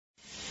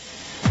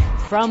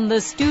From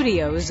the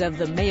studios of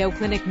the Mayo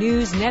Clinic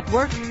News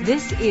Network,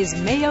 this is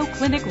Mayo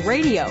Clinic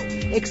Radio,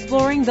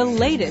 exploring the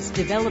latest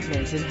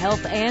developments in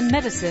health and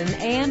medicine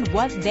and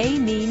what they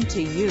mean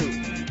to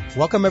you.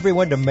 Welcome,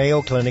 everyone, to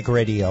Mayo Clinic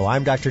Radio.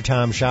 I'm Dr.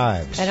 Tom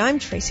Shives. And I'm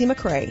Tracy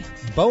McRae.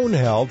 Bone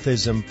health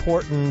is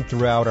important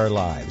throughout our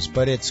lives,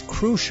 but it's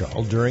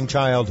crucial during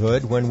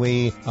childhood when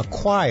we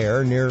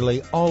acquire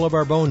nearly all of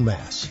our bone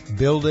mass.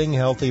 Building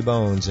healthy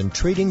bones and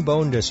treating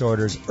bone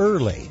disorders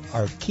early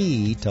are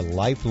key to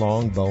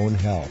lifelong bone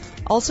health.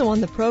 Also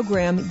on the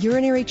program,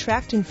 urinary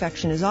tract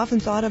infection is often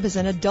thought of as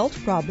an adult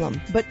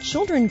problem, but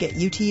children get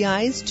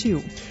UTIs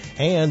too.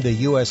 And the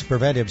U.S.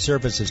 Preventive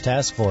Services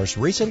Task Force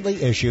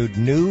recently issued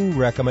new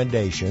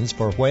recommendations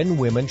for when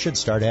women should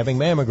start having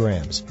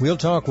mammograms. We'll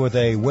talk with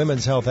a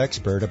women's health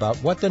expert about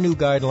what the new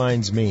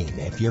guidelines mean.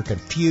 If you're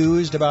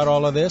confused about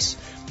all of this,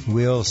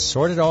 we'll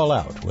sort it all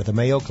out with a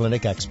Mayo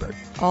Clinic expert.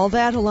 All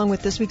that along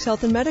with this week's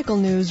health and medical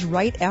news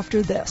right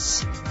after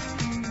this.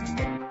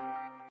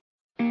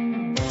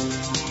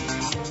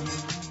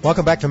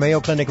 Welcome back to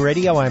Mayo Clinic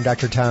Radio. I'm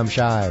Dr. Tom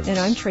Shives. And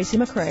I'm Tracy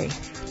McRae.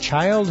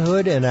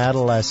 Childhood and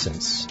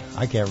adolescence.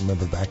 I can't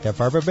remember back that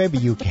far, but maybe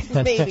you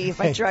can. Maybe,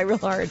 if I try real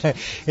hard.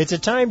 It's a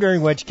time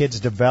during which kids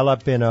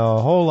develop in a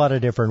whole lot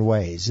of different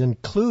ways,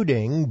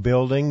 including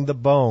building the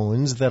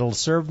bones that'll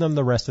serve them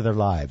the rest of their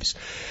lives.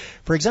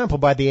 For example,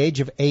 by the age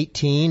of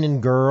 18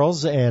 in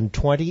girls and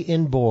 20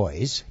 in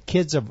boys,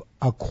 kids have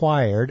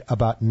acquired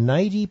about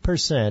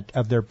 90%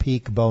 of their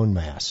peak bone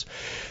mass.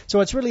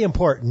 So it's really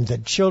important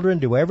that children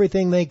do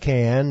everything they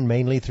can,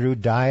 mainly through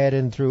diet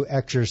and through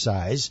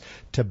exercise,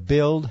 to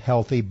build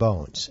healthy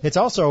bones. It's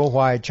also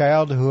why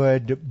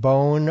childhood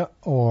bone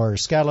or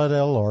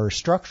skeletal or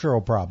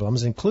structural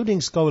problems, including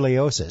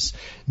scoliosis,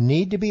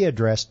 need to be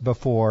addressed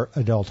before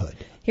adulthood.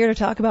 Here to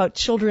talk about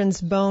children's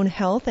bone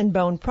health and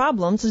bone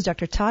problems is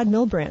Dr. Todd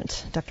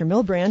Milbrandt. Dr.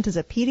 Milbrandt is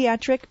a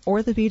pediatric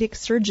orthopedic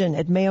surgeon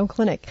at Mayo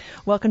Clinic.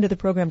 Welcome to the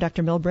program,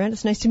 Dr. Milbrandt.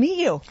 It's nice to meet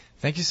you.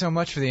 Thank you so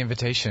much for the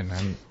invitation.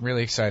 I'm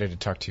really excited to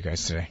talk to you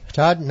guys today.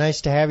 Todd,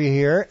 nice to have you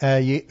here.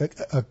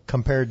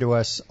 Compared to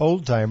us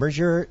old-timers,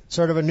 you're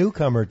sort of a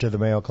newcomer to the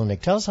Mayo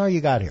Clinic. Tell us how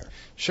you got here.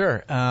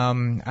 Sure.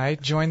 I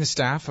joined the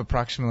staff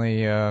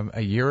approximately a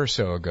year or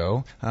so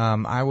ago.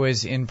 I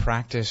was in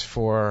practice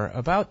for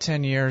about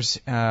 10 years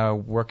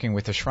working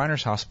with the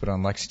Shriners Hospital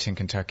in Lexington,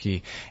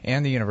 Kentucky,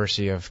 and the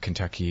University of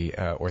Kentucky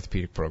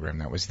orthopedic program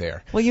that was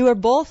there. Well, you are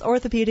both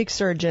orthopedic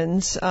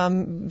surgeons.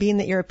 Being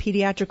that you're a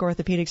pediatric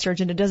orthopedic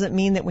surgeon, it doesn't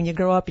mean that when you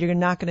grow up you're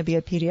not going to be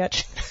a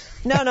pediatric.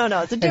 No.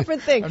 It's a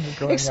different thing.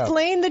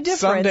 Explain the difference.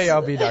 Someday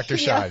I'll be Dr.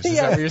 Shives. Is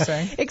that what you're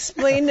saying?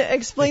 Explain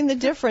the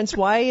difference.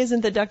 Why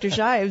isn't the Dr.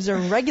 Shives a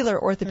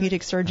regular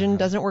orthopedic surgeon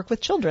doesn't work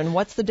with children?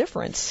 What's the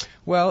difference?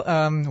 Well,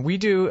 we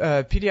do,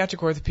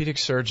 pediatric orthopedic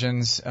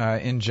surgeons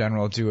in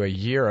general do a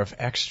year of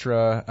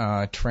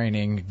extra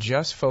training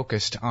just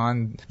focused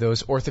on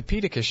those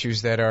orthopedic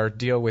issues that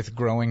deal with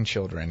growing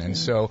children. And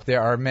so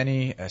there are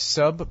many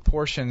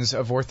sub-portions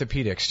of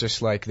orthopedics,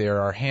 just like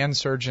there are hand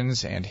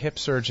surgeons and hip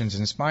surgeons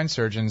and spine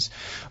surgeons.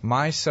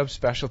 My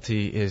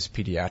subspecialty is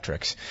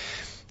pediatrics.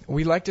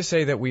 We like to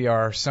say that we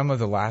are some of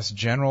the last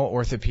general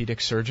orthopedic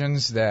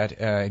surgeons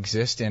that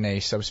exist in a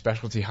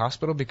subspecialty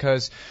hospital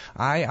because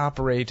I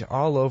operate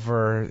all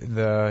over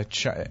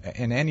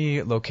in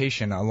any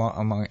location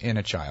in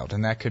a child,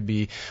 and that could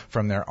be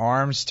from their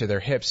arms to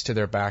their hips to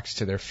their backs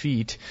to their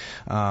feet,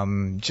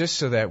 just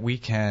so that we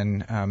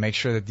can make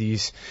sure that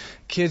these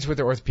kids with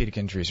their orthopedic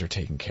injuries are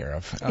taken care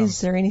of.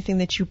 Is there anything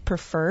that you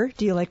prefer?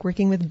 Do you like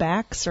working with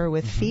backs or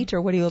with feet,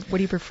 or what do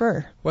you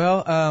prefer?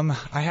 Well,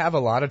 I have a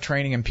lot of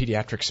training in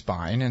pediatric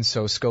spine, and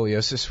so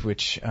scoliosis,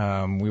 which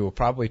we will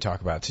probably talk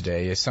about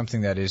today, is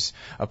something that is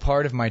a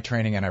part of my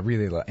training, and I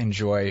really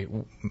enjoy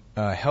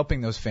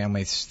helping those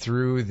families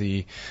through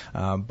the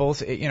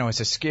both. It's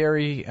a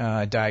scary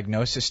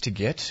diagnosis to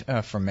get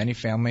for many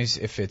families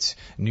if it's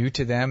new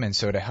to them, and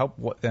so to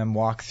help them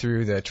walk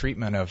through the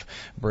treatment of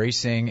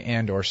bracing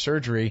and or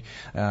surgery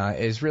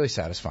is really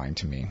satisfying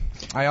to me.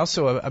 I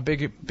also, a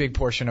big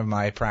portion of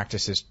my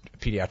practice is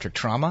pediatric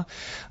trauma,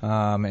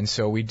 and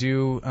so we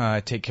do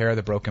take care of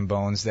the broken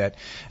bones that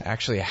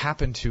actually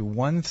happen to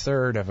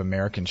 1/3 of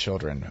American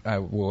children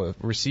will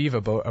receive a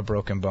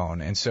broken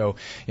bone. And so,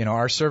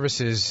 our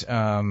services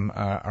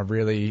are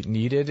really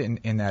needed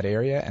in that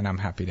area, and I'm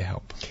happy to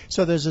help.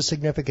 So there's a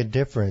significant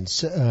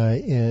difference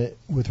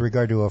with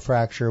regard to a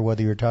fracture,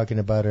 whether you're talking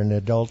about an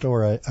adult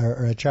or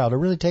a child. It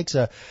really takes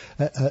a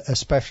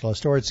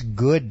specialist, or it's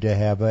good to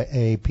have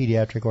a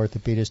pediatric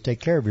orthopedist take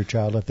care of your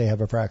child if they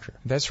have a fracture.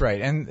 That's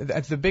right. And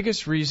the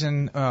biggest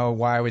reason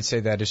why I would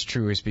say that is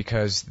true is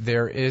because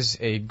there is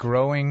a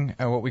growing,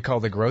 what we call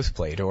the growth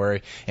plate, or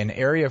an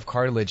area of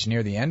cartilage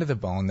near the end of the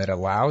bone that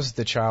allows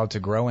the child to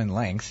grow in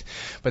length.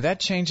 But that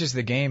changes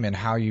the game in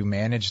how you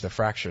manage the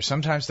fracture.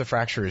 Sometimes the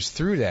fracture is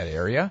through that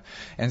area,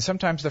 and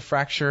sometimes the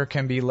fracture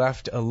can be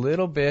left a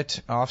little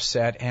bit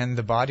offset, and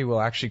the body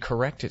will actually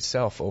correct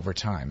itself over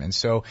time. And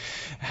so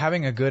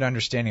having a good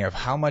understanding of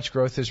how much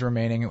growth is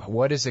remaining,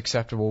 what is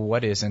acceptable,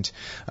 what isn't,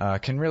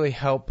 can really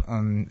help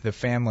the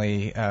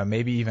family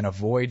maybe even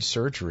avoid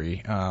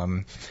surgery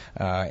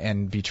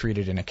and be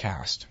treated in a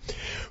cast.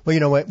 Well, you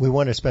know what? We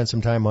want to spend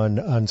some time on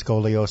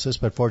scoliosis,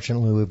 but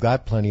fortunately we've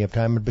got plenty of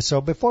time.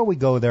 So before we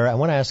go there, I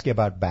want to ask you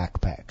about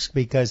backpacks,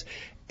 because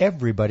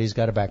everybody's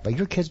got a backpack.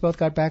 Your kids both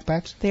got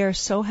backpacks? They are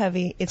so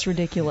heavy, it's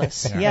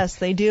ridiculous. Yes,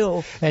 they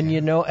do. And, you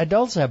know,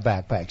 adults have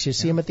backpacks. You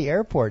see them at the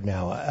airport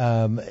now.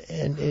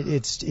 And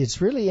it's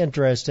really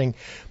interesting.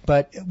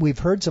 But we've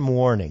heard some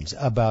warnings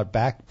about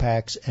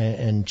backpacks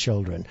and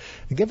children.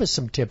 Give us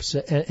some tips.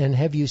 And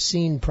have you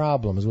seen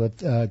problems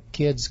with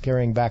kids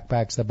carrying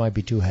backpacks that might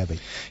be too heavy?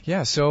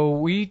 Yeah, so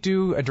we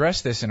do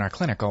address this in our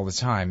clinic all the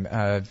time.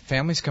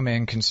 Families come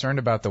in concerned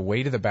about the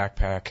weight of the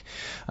backpack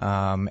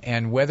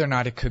and whether or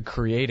not it could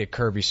create a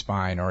curvy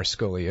spine or a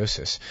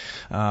scoliosis.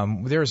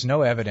 There is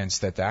no evidence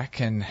that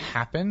can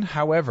happen.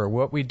 However,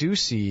 what we do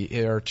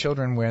see are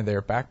children where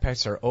their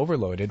backpacks are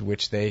overloaded,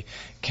 which they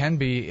can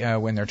be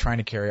when they're trying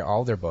to carry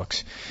all their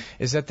books,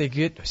 is that they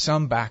get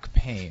some back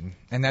pain.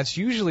 And that's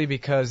usually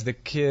because the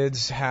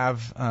kids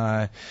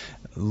have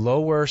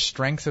lower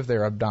strength of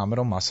their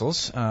abdominal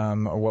muscles,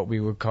 or what we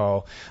would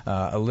call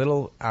a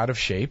little out of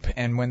shape.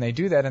 And when they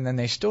do that and then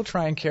they still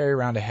try and carry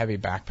around a heavy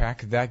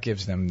backpack, that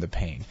gives them the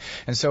pain.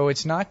 And so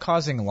it's not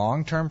causing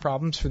long-term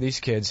problems for these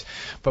kids,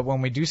 but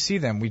when we do see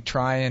them, we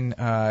try and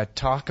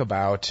talk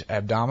about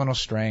abdominal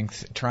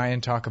strength, try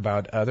and talk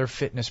about other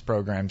fitness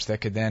programs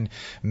that could then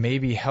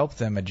maybe help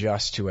them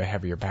adjust to a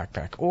heavier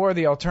backpack. Or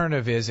the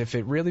alternative is, if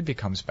it really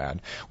becomes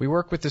bad, we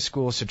work with the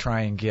schools to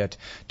try and get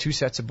 2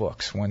 sets of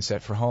books, 1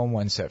 set for home,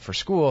 1 set for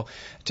school,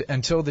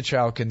 until the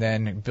child can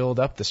then build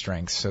up the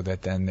strength so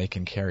that then they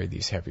can carry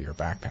these heavier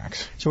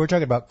backpacks. So we're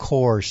talking about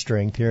core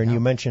strength here, and you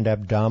mentioned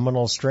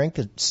abdominal strength.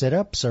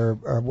 Sit-ups, or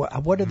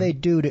what do they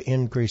do to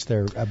increase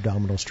their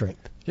abdominal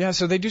strength? Yeah,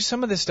 so they do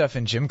some of this stuff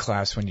in gym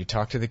class when you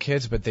talk to the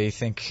kids, but they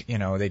think, you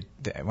know,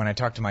 when I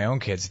talk to my own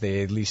kids,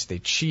 they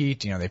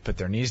cheat, you know, they put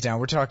their knees down.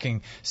 We're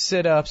talking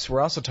sit-ups. We're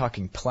also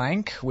talking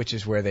plank, which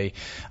is where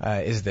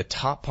is the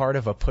top part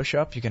of a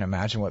push-up. You can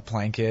imagine what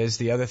plank is.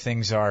 The other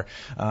things are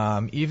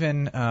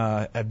even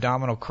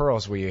abdominal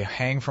curls, where you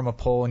hang from a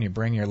pole and you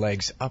bring your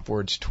legs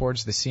upwards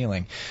towards the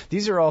ceiling.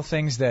 These are all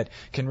things that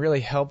can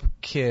really help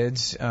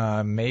kids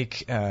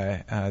make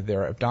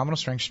their abdominal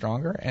strength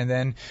stronger and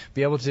then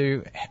be able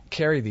to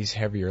carry these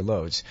heavier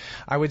loads.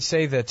 I would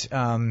say that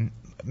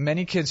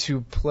many kids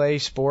who play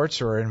sports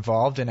or are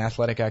involved in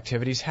athletic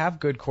activities have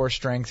good core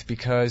strength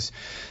because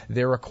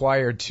they're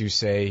required to,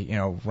 say, you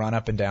know, run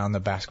up and down the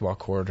basketball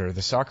court or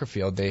the soccer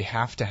field. They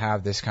have to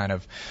have this kind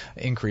of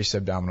increased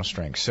abdominal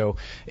strength. So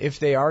if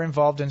they are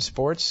involved in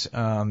sports,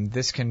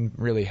 this can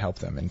really help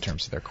them in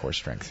terms of their core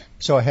strength.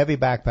 So a heavy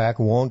backpack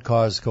won't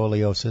cause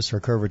scoliosis or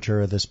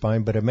curvature of the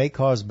spine, but it may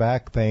cause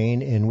back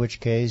pain, in which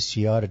case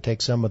you ought to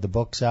take some of the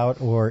books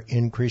out or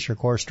increase your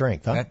core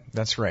strength. Huh?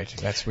 That's right.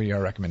 That's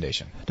our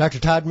recommendation. Dr.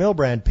 Todd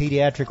Milbrand,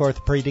 pediatric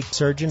orthopedic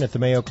surgeon at the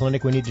Mayo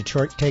Clinic. We need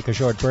to take a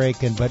short break,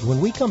 but when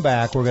we come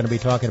back, we're going to be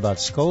talking about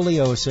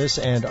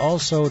scoliosis and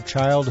also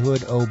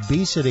childhood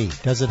obesity.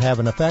 Does it have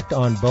an effect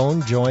on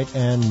bone, joint,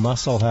 and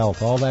muscle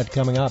health? All that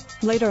coming up.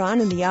 Later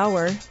on in the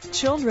hour,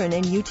 children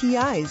and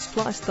UTIs,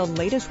 plus the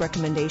latest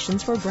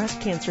recommendations for breast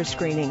cancer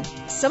screening.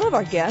 Some of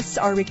our guests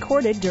are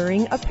recorded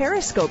during a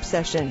Periscope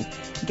session.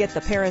 Get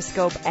the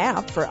Periscope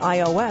app for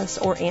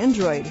iOS or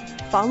Android.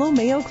 Follow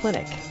Mayo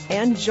Clinic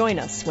and join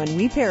us when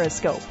we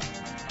Periscope.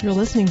 You're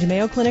listening to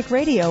Mayo Clinic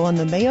Radio on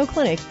the Mayo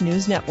Clinic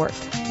News Network.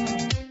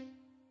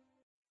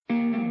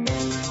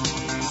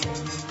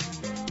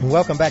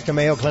 Welcome back to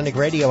Mayo Clinic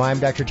Radio. I'm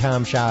Dr.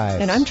 Tom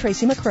Shives. And I'm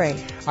Tracy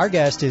McCray. Our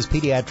guest is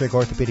pediatric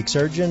orthopedic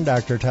surgeon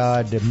Dr.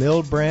 Todd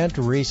Milbrand,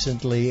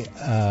 recently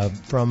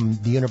from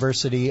the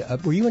University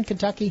of... Were you in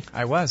Kentucky?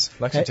 I was,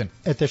 Lexington.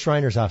 At the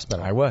Shriners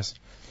Hospital. I was.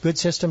 Good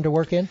system to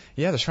work in?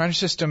 Yeah, the Shriners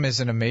system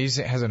has an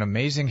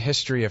amazing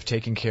history of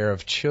taking care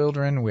of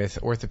children with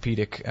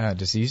orthopedic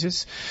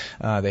diseases.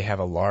 They have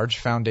a large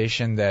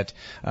foundation that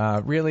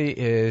really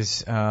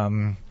is...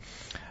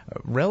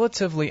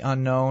 relatively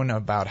unknown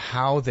about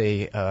how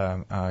they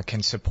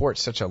can support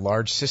such a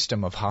large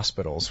system of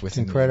hospitals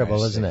within the United States.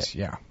 Incredible, isn't it?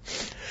 Yeah.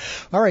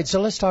 All right,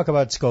 so let's talk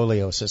about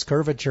scoliosis,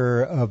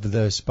 curvature of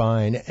the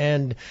spine,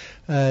 and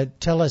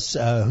tell us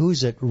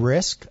who's at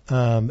risk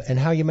and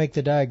how you make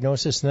the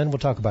diagnosis, and then we'll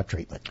talk about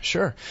treatment.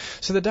 Sure.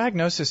 So the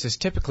diagnosis is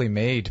typically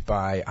made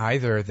by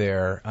either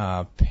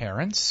their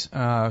parents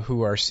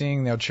who are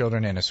seeing their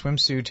children in a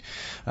swimsuit,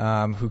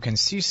 who can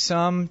see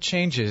some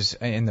changes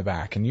in the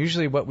back, and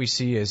usually what we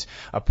see is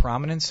a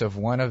prominence of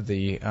one of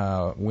the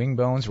wing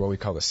bones, what we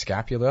call the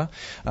scapula,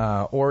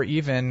 or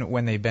even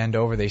when they bend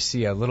over, they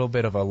see a little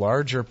bit of a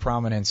larger prominence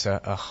prominence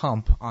a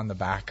hump on the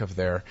back of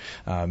their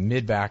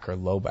mid-back or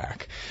low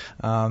back.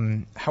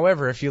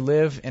 However, if you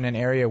live in an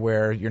area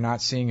where you're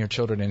not seeing your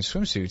children in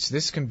swimsuits,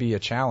 this can be a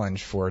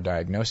challenge for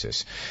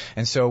diagnosis.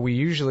 And so we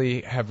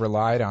usually have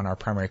relied on our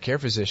primary care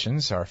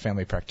physicians, our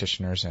family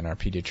practitioners, and our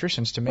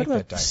pediatricians to make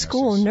that diagnosis.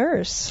 School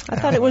nurse? I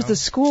thought it was the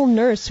school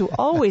nurse who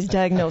always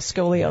diagnosed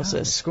scoliosis.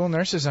 Yeah, school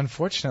nurses,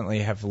 unfortunately,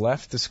 have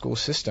left the school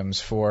systems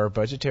for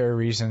budgetary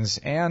reasons,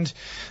 and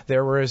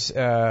there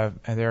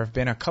have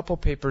been a couple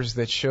papers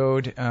that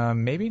showed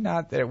maybe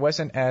not that it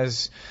wasn't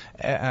as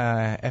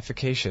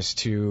efficacious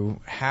to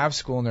have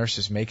school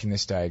nurses making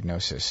this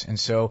diagnosis. And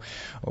so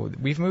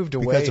we've moved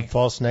away. Because of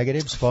false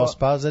negatives, false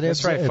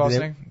positives? That's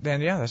right,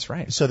 that's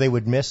right. So they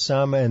would miss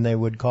some and they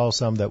would call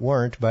some that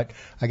weren't, but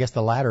I guess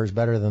the latter is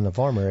better than the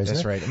former, isn't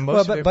it? That's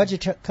right. But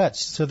budget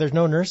cuts, so there's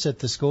no nurse at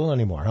the school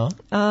anymore,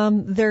 huh?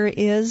 There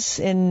is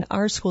in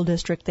our school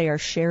district. They are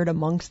shared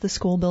amongst the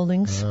school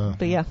buildings.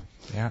 But yeah.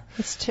 Yeah,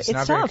 it's tough.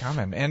 not very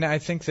common. And I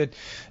think that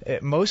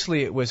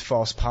mostly it was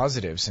false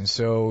positives. And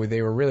so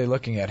they were really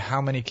looking at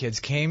how many kids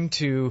came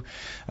to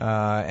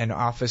an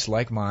office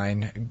like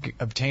mine,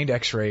 obtained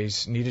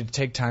x-rays, needed to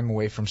take time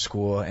away from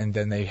school, and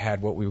then they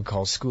had what we would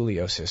call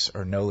scoliosis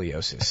or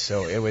noliosis.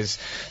 So it was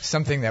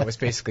something that was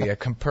basically a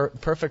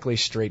perfectly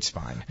straight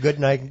spine. Good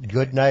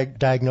night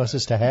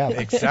diagnosis to have.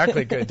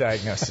 Exactly, good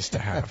diagnosis to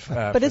have.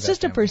 But it's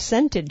just a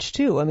percentage,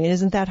 too. I mean,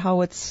 isn't that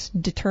how it's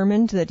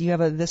determined, that you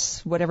have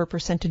this whatever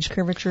percentage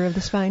curvature of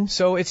the spine?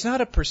 So it's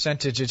not a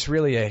percentage, it's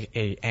really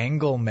a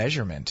angle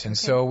measurement. And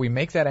so we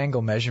make that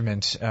angle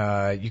measurement.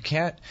 You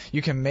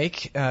can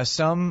make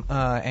some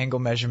angle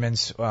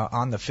measurements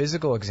on the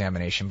physical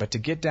examination, but to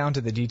get down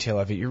to the detail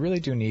of it, you really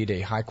do need a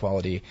high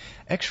quality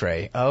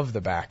x-ray of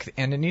the back.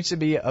 And it needs to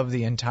be of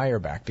the entire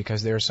back,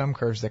 because there are some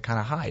curves that kind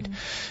of hide.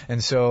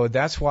 And so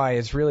that's why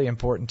it's really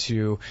important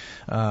to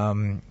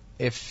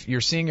if you're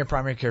seeing your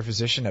primary care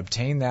physician,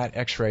 obtain that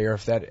x-ray, or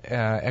if that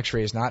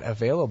x-ray is not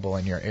available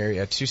in your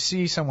area, to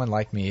see someone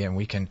like me, and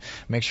we can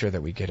make sure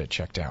that we get it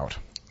checked out.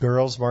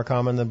 Girls more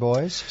common than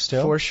boys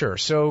still? For sure.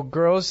 So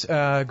girl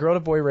to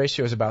boy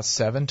ratio is about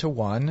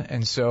 7-1,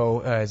 and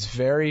so it's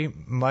very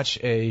much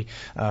a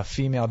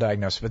female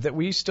diagnosis. But that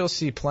we still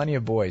see plenty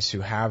of boys who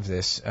have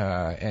this,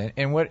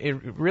 and what it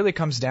really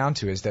comes down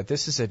to is that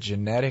this is a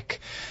genetic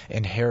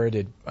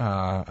inherited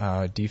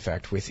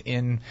defect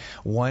within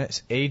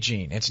a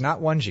gene. It's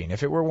not one gene.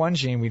 If it were one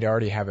gene, we'd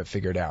already have it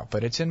figured out.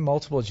 But it's in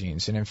multiple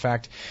genes. And in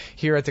fact,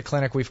 here at the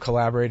clinic, we've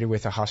collaborated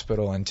with a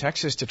hospital in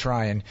Texas to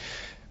try and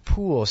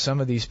pool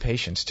some of these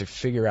patients to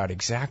figure out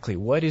exactly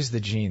what is the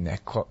gene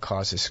that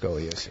causes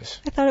scoliosis.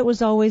 I thought it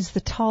was always the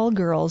tall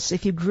girls.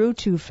 If you grew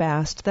too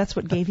fast, that's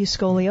what gave you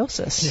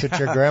scoliosis. That's what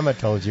your grandma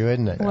told you,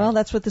 isn't it? Well,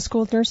 that's what the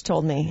school nurse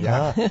told me.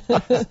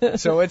 Yeah.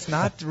 So it's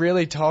not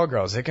really tall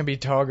girls. It can be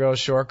tall girls,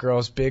 short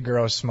girls, big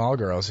girls, small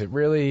girls. It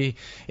really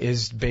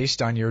is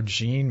based on your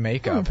gene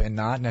makeup and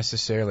not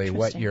necessarily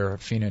what your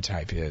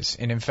phenotype is.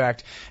 And in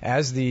fact,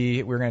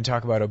 we're going to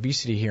talk about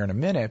obesity here in a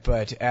minute,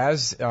 but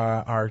as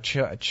our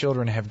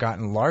children have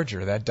gotten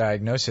larger, that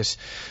diagnosis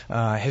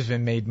has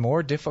been made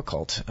more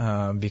difficult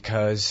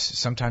because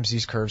sometimes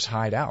these curves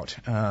hide out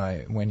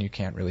when you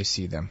can't really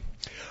see them.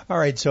 All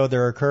right, so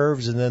there are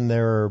curves and then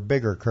there are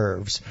bigger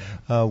curves.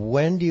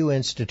 When do you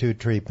institute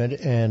treatment,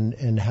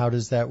 and how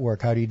does that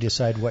work? How do you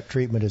decide what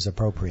treatment is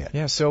appropriate?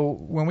 Yeah, so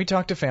when we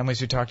talk to families,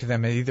 we talk to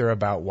them either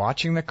about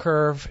watching the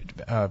curve,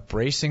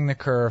 bracing the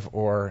curve,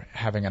 or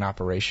having an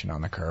operation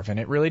on the curve. And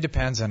it really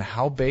depends on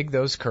how big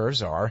those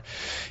curves are.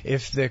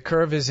 If the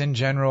curve is in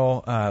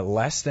general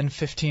less than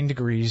 15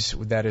 degrees,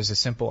 that is a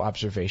simple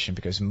observation,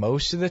 because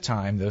most of the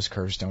time those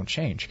curves don't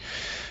change.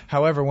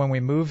 However, when we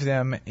move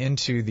them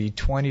into the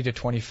 20 to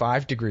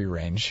 25 degree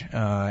range,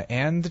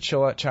 and the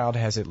child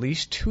has at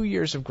least 2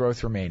 years of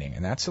growth remaining,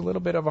 and that's a little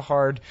bit of a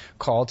hard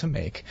call to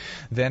make,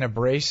 then a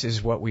brace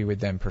is what we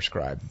would then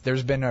prescribe.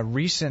 There's been a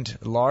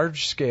recent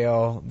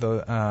large-scale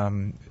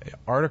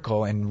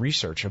article and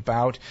research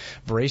about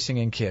bracing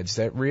in kids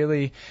that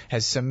really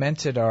has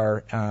cemented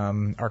our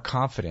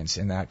confidence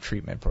in that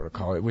treatment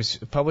protocol. It was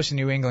published in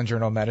New England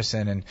Journal of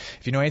Medicine, and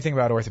if you know anything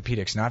about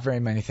orthopedics, not very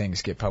many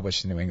things get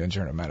published in New England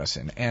Journal of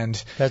Medicine.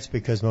 And that's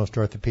because most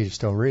orthopedists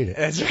don't read it.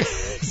 That's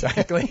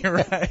exactly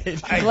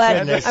right. I'm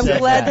glad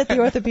that the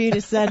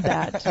orthopedist said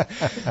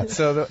that.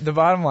 So the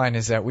bottom line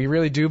is that we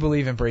really do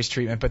believe in brace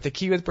treatment, but the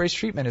key with brace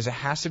treatment is it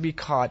has to be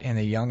caught in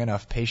a young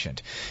enough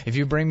patient. If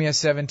you bring me a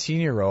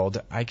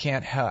 17-year-old,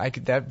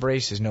 that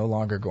brace is no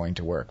longer going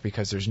to work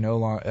because there's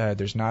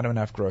not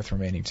enough growth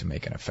remaining to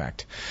make an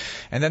effect.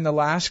 And then the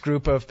last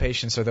group of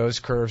patients are those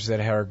curves that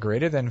are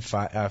greater than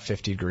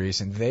 50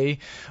 degrees, and they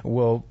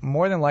will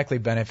more than likely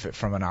benefit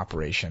from an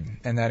operation,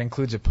 and that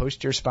includes a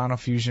posterior spinal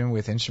fusion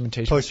with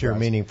instrumentation. Posterior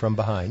meaning from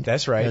behind.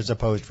 That's right. As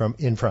opposed from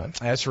in front.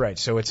 That's right.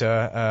 So it's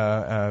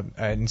an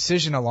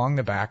incision along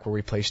the back where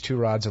we place 2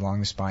 rods along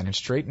the spine and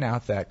straighten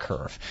out that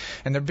curve.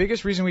 And the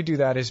biggest reason we do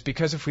that is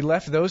because if we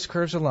left those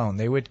curves alone,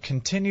 they would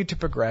continue to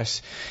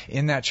progress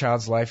in that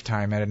child's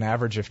lifetime at an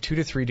average of 2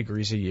 to 3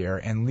 degrees a year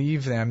and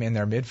leave them in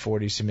their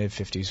mid-40s to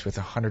mid-50s with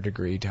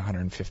 100-degree to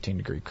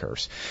 115-degree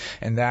curves.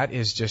 And that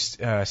is just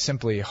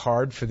simply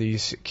hard for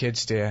these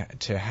kids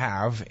to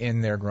have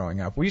in their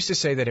growing up. We used to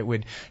say that it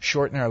would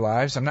shorten their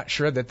lives. I'm not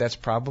sure that that's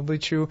probably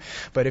true,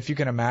 but if you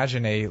can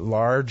imagine a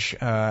large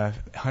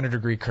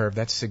 100-degree curve,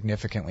 that's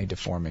significantly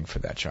deforming for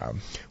that child.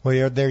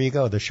 Well, there you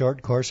go. The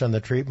short course on the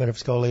treatment of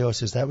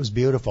scoliosis. That was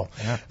beautiful.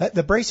 Yeah.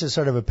 The brace is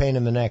sort of a pain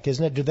in the neck,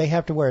 isn't it? Do they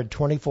have to wear it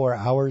 24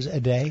 hours a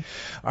day?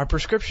 Our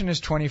prescription is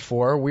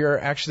 24. We are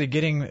actually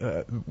getting,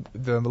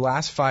 the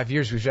last 5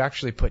 years, we've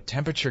actually put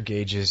temperature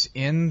gauges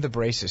in the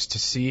braces to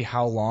see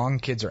how long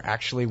kids are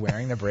actually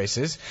wearing the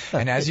braces.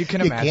 And as you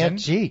can imagine, you can't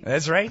cheat.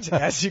 That's right.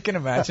 As you can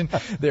imagine,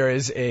 there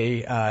is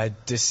a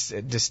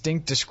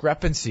distinct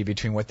discrepancy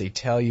between what they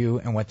tell you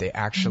and what they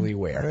actually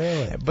wear.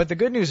 Really? But the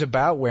good news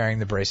about wearing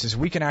the braces,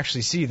 we can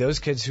actually see those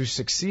kids who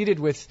succeeded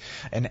with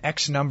an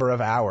X number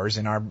of hours,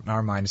 in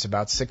our mind it's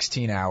about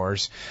 16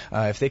 hours.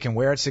 If they can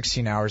wear it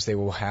 16 hours, they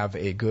will have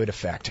a good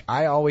effect.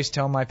 I always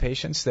tell my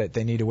patients that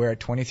they need to wear it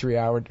 23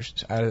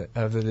 hours out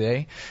of the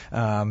day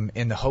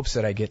in the hopes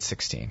that I get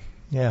 16.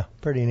 Yeah,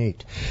 pretty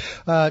neat.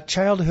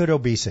 Childhood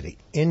obesity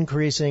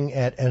increasing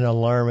at an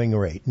alarming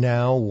rate.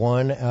 Now,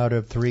 1 out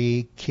of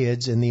 3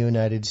 kids in the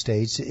United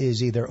States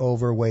is either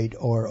overweight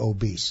or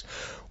obese.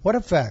 What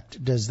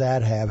effect does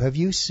that have? Have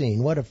you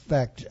seen what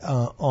effect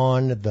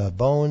on the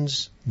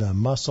bones, the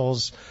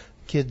muscles,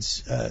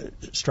 kids'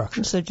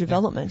 structure? So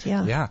development,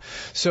 yeah. Yeah.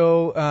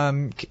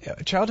 So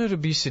childhood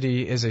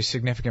obesity is a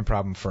significant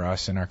problem for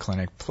us in our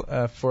clinic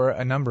for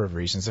a number of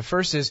reasons. The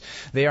first is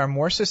they are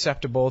more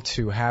susceptible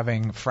to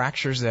having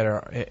fractures that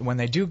are, when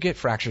they do get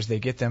fractures, they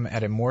get them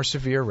at a more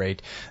severe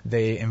rate.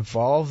 They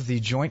involve the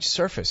joint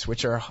surface,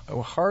 which are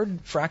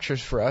hard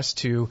fractures for us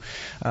to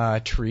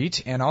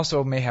treat and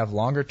also may have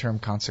longer-term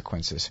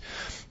consequences.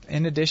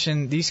 In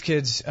addition, these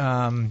kids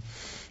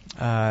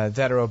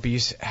that are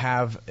obese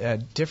have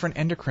different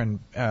endocrine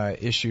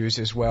issues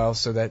as well,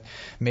 so that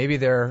maybe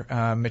their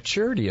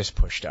maturity is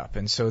pushed up,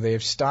 and so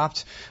they've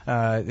stopped.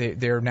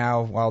 They're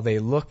now, while they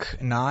look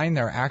 9,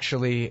 they're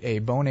actually a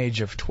bone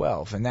age of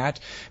 12, and that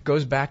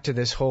goes back to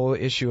this whole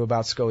issue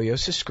about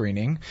scoliosis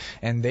screening.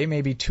 And they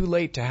may be too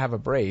late to have a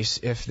brace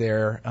if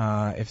they're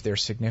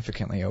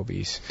significantly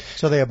obese.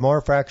 So they have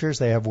more fractures.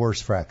 They have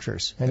worse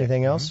fractures.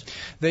 Anything else?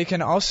 They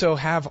can also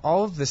have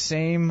all of the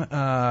same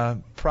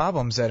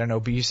problems that an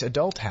obese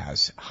adult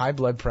has: high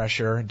blood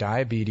pressure,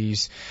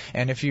 diabetes,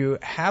 and if you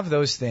have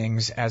those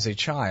things as a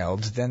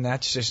child, then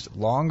that's just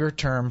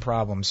longer-term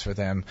problems for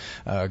them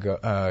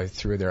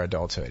through their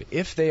adulthood.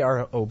 If they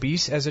are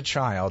obese as a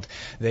child,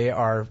 they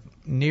are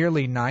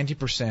nearly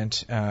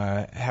 90%,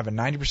 have a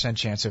 90%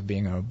 chance of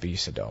being an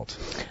obese adult.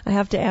 I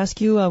have to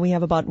ask you, we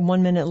have about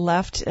 1 minute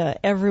left.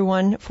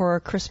 Everyone for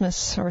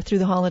Christmas or through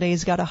the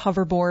holidays got a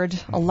hoverboard.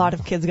 A lot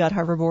of kids got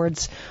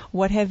hoverboards.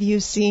 What have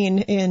you seen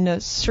in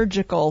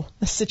surgical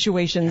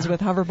situations with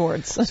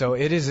hoverboards? So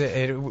it is,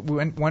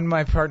 one of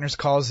my partners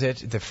calls it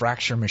the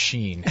fracture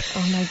machine.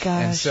 Oh my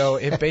gosh. And so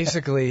it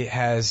basically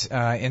has,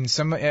 I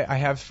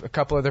have a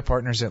couple other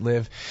partners that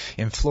live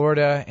in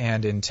Florida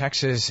and in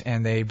Texas,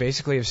 and they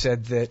basically have said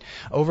that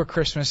over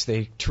Christmas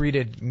they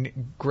treated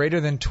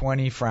greater than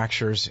 20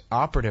 fractures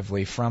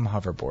operatively from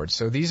hoverboards.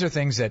 So these are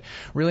things that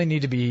really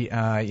need to be,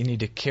 you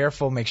need to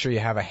careful, make sure you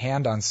have a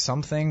hand on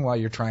something while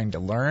you're trying to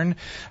learn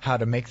how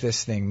to make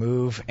this thing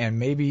move, and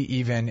maybe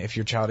even if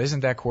your child isn't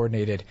that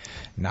coordinated,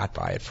 not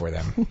buy it for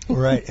them.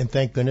 Right, and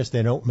thank goodness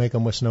they don't make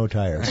them with snow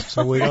tires,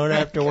 so we don't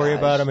have to worry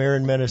about them here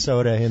in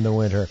Minnesota in the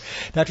winter.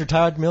 Dr.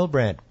 Todd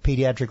Milbrandt,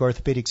 pediatric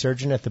orthopedic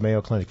surgeon at the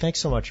Mayo Clinic. Thanks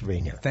so much for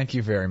being here. Thank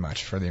you very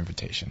much for the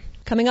invitation.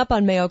 Coming up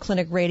on Mayo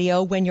Clinic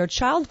Radio, when your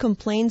child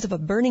complains of a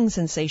burning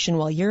sensation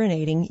while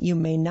urinating, you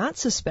may not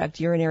suspect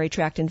urinary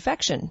tract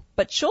infection,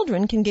 but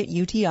children can get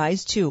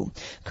UTIs too.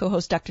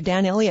 Co-host Dr.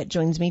 Dan Elliott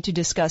joins me to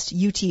discuss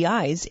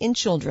UTIs in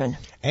children.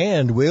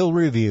 And we'll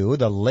review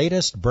the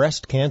latest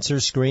breast cancer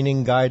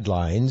screening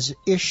guidelines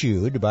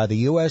issued by the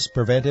U.S.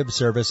 Preventive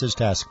Services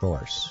Task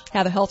Force.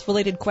 Have a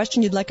health-related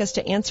question you'd like us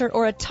to answer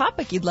or a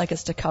topic you'd like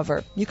us to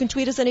cover? You can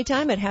tweet us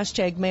anytime at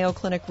hashtag Mayo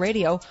Clinic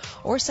Radio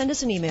or send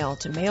us an email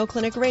to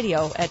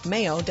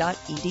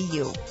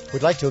mayoclinicradio@mayo.edu.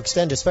 We'd like to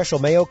extend a special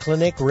Mayo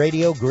Clinic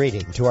Radio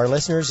greeting to our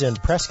listeners in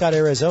Prescott,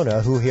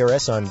 Arizona, who hear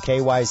us on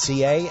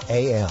KYCA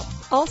AM.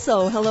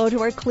 Also, hello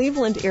to our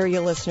Cleveland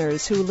area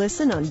listeners who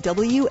listen on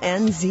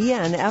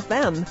WNZN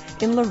FM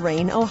in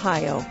Lorain,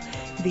 Ohio.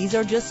 These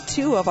are just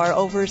 2 of our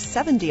over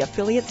 70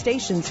 affiliate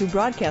stations who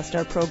broadcast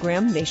our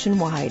program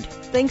nationwide.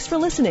 Thanks for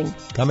listening.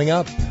 Coming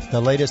up,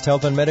 the latest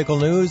health and medical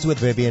news with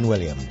Vivian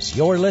Williams.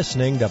 You're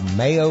listening to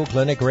Mayo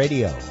Clinic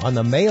Radio on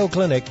the Mayo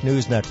Clinic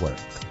News Network.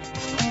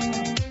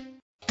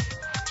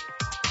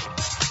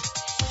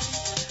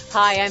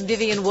 Hi, I'm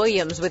Vivian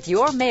Williams with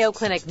your Mayo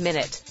Clinic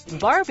Minute.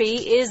 Barbie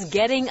is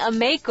getting a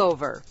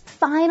makeover.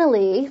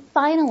 Finally,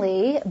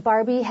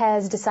 Barbie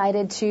has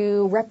decided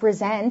to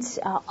represent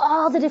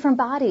all the different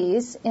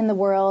bodies in the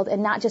world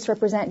and not just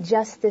represent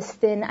just this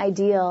thin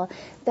ideal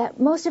that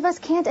most of us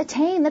can't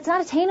attain, that's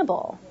not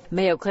attainable.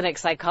 Mayo Clinic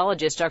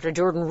psychologist Dr.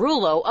 Jordan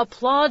Rulo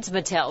applauds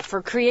Mattel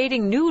for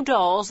creating new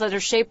dolls that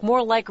are shaped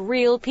more like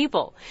real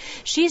people.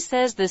 She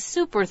says the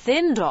super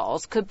thin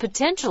dolls could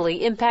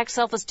potentially impact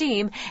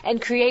self-esteem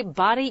and create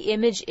body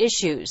image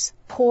issues.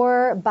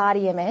 Poor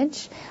body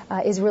image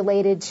is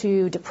related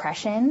to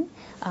depression,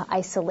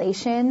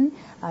 isolation,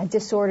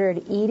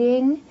 disordered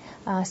eating.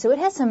 So it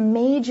has some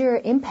major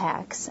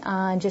impacts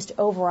on just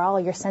overall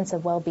your sense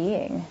of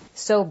well-being.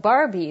 So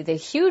Barbie, the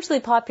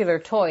hugely popular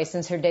toy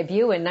since her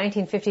debut in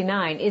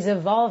 1959, is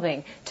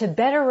evolving to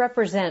better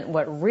represent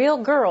what real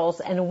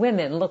girls and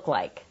women look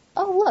like.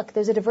 Oh, look,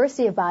 there's a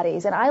diversity of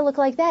bodies, and I look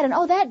like that, and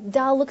oh, that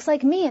doll looks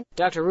like me.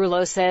 Dr.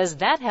 Rulo says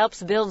that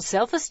helps build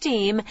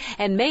self-esteem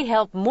and may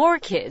help more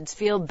kids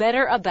feel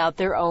better about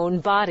their own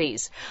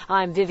bodies.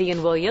 I'm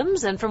Vivian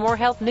Williams, and for more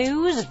health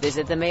news,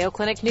 visit the Mayo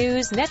Clinic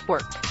News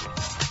Network.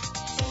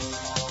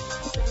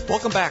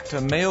 Welcome back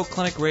to Mayo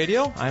Clinic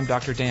Radio. I'm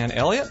Dr. Dan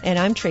Elliott. And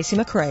I'm Tracy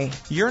McRae.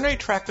 Urinary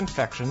tract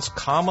infections,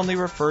 commonly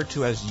referred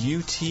to as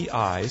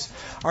UTIs,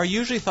 are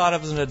usually thought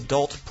of as an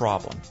adult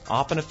problem.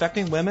 Often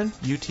affecting women,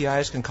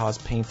 UTIs can cause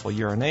painful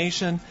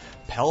urination,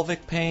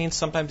 pelvic pain,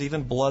 sometimes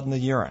even blood in the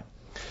urine.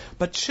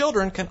 But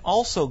children can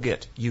also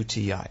get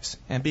UTIs.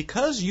 And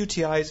because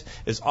UTIs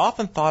is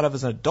often thought of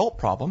as an adult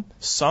problem,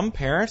 some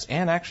parents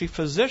and actually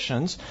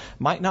physicians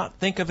might not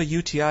think of a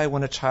UTI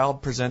when a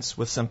child presents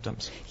with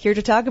symptoms. Here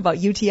to talk about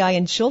UTI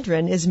in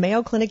children is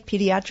Mayo Clinic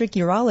pediatric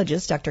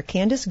urologist Dr.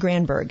 Candace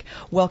Granberg.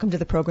 Welcome to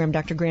the program,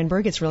 Dr.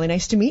 Granberg. It's really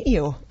nice to meet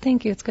you.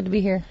 Thank you. It's good to be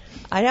here.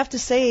 I'd have to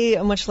say,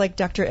 much like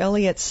Dr.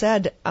 Elliott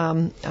said,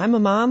 I'm a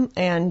mom,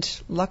 and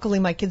luckily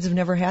my kids have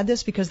never had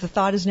this because the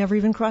thought has never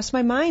even crossed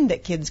my mind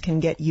that kids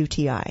can get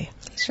UTI.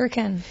 Sure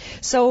can.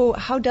 So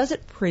how does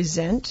it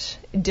present?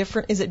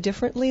 Is it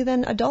differently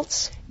than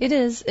adults? It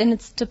is, and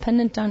it's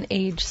dependent on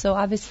age. So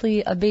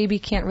obviously a baby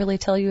can't really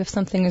tell you if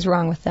something is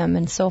wrong with them.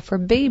 And so for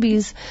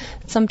babies,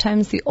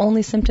 sometimes the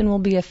only symptom will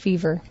be a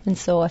fever. And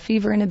so a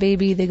fever in a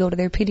baby, they go to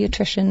their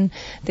pediatrician,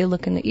 they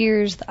look in the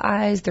ears, the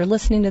eyes, they're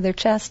listening to their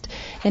chest,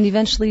 and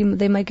eventually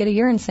they might get a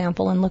urine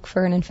sample and look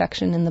for an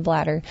infection in the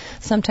bladder.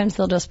 Sometimes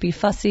they'll just be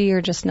fussy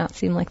or just not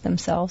seem like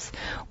themselves.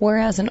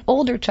 Whereas an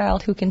older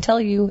child who can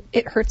tell you,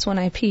 it hurts when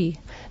I pee,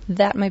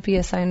 that might be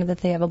a sign that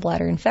they have a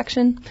bladder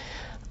infection.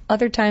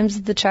 Other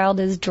times the child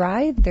is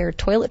dry, they're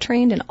toilet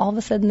trained, and all of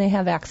a sudden they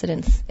have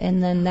accidents,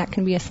 and then that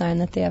can be a sign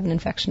that they have an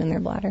infection in their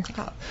bladder.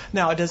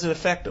 Now, does it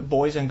affect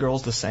boys and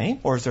girls the same,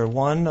 or is there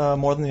one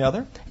more than the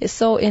other?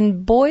 So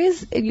in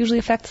boys, it usually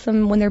affects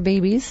them when they're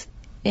babies,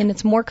 and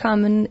it's more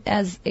common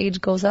as age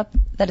goes up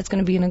that it's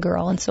going to be in a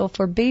girl. And so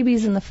for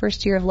babies in the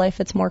first year of life,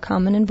 it's more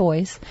common in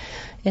boys.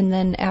 And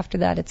then after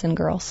that, it's in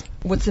girls.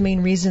 What's the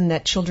main reason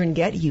that children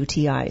get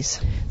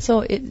UTIs?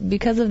 So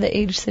because of the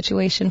age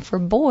situation for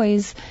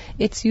boys,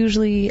 it's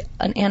usually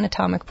an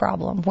anatomic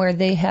problem where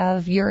they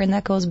have urine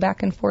that goes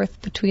back and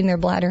forth between their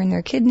bladder and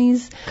their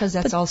kidneys. Because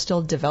that's all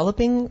still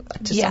developing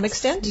to some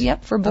extent?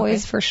 Yep, for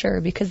boys for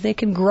sure, because they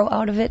can grow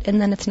out of it and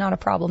then it's not a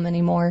problem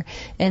anymore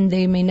and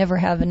they may never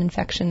have an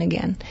infection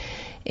again.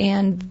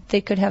 And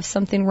they could have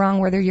something wrong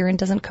where their urine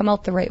doesn't come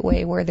out the right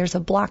way, where there's a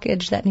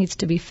blockage that needs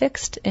to be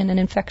fixed, and an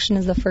infection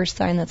is the first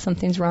sign that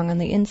something's wrong on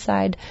the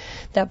inside.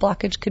 That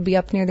blockage could be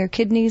up near their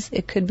kidneys.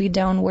 It could be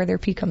down where their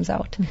pee comes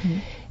out. Mm-hmm.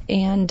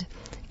 And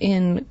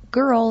in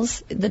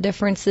girls, the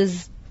difference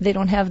is they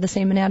don't have the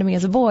same anatomy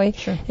as a boy,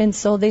 sure. And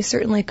so they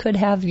certainly could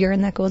have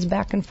urine that goes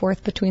back and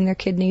forth between their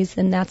kidneys,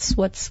 and that's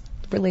what's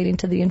relating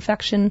to the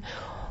infection.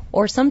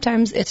 Or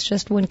sometimes it's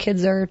just when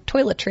kids are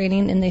toilet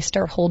training and they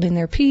start holding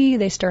their pee,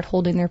 they start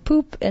holding their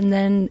poop, and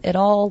then it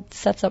all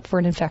sets up for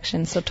an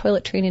infection. So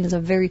toilet training is a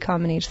very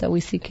common age that we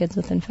see kids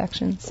with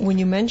infections. When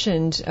you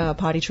mentioned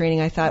potty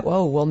training, I thought,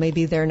 well,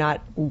 maybe they're not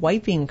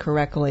wiping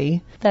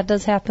correctly. That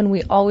does happen.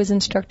 We always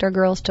instruct our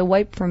girls to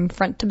wipe from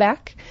front to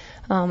back.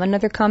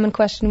 Another common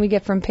question we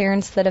get from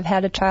parents that have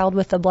had a child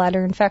with a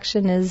bladder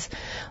infection is,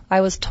 I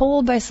was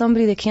told by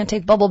somebody they can't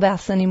take bubble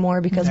baths anymore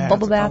because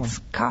bubble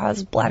baths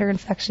cause bladder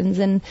infections.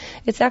 And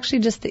it's actually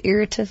just the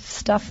irritative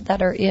stuff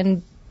that are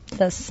in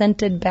the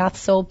scented bath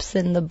soaps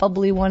and the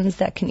bubbly ones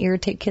that can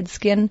irritate kids'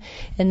 skin.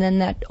 And then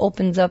that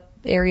opens up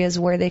areas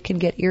where they can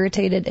get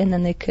irritated and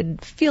then they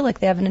could feel like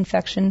they have an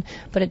infection,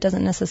 but it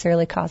doesn't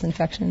necessarily cause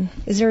infection.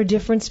 Is there a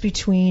difference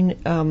between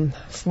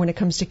when it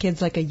comes to kids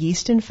like a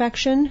yeast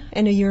infection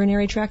and a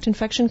urinary tract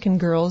infection? Can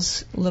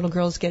little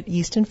girls get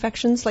yeast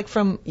infections? Like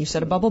you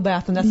said a bubble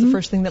bath, and that's the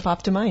first thing that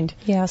popped to mind.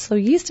 Yeah, so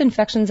yeast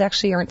infections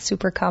actually aren't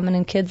super common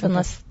in kids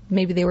unless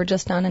maybe they were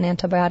just on an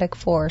antibiotic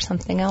for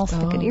something else,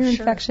 like an ear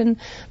infection.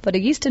 But a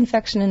yeast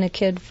infection in a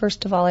kid,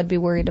 first of all, I'd be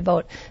worried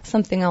about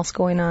something else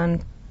going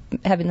on,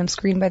 having them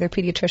screened by their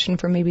pediatrician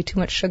for maybe too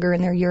much sugar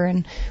in their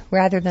urine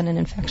rather than an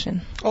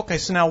infection. Okay,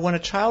 so now when a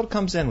child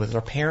comes in with it,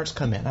 or parents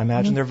come in, I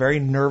imagine they're very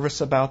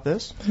nervous about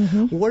this.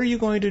 Mm-hmm. What are you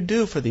going to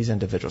do for these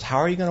individuals? How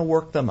are you going to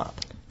work them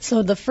up?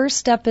 So the first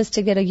step is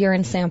to get a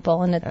urine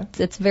sample, and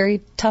it's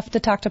very tough to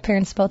talk to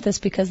parents about this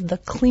because the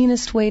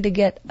cleanest way to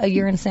get a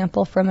urine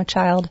sample from a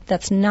child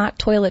that's not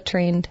toilet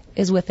trained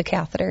is with a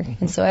catheter.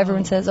 And so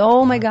everyone says,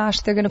 oh my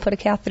gosh, they're going to put a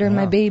catheter in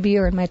my baby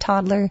or in my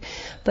toddler.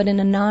 But in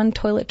a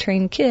non-toilet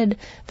trained kid,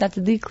 that's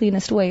the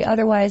cleanest way.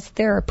 Otherwise,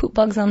 there are poop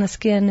bugs on the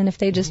skin, and if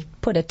they just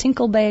put a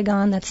tinkle bag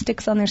on that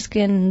sticks on their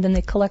skin and then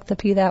they collect the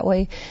pee that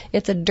way,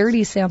 it's a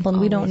dirty sample, and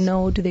we don't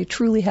know do they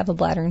truly have a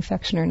bladder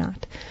infection or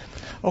not.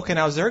 Okay,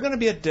 now is there going to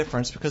be a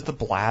difference because the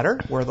bladder,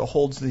 where it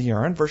holds the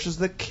urine, versus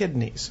the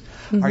kidneys?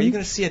 Are you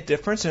going to see a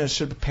difference, and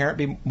should the parent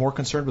be more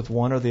concerned with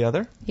one or the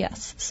other?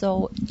 Yes.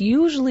 So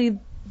usually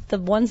the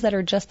ones that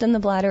are just in the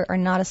bladder are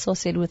not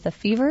associated with a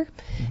fever,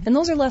 and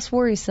those are less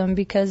worrisome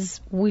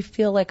because we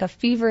feel like a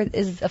fever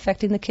is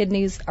affecting the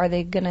kidneys. Are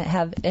they going to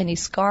have any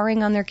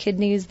scarring on their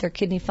kidneys? Their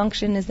kidney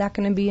function, is that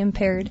going to be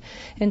impaired?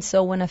 And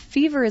so when a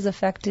fever is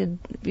affected,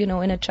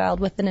 in a child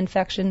with an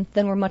infection,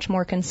 then we're much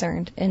more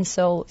concerned. And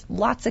so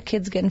lots of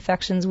kids get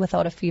infections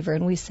without a fever,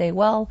 and we say,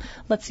 well,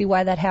 let's see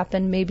why that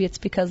happened. Maybe it's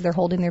because they're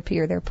holding their pee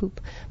or their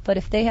poop. But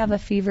if they have a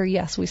fever,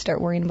 yes, we start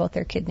worrying about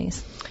their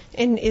kidneys.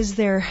 And is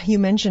there, you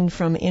mentioned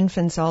from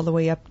infants all the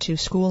way up to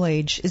school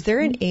age, is there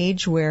an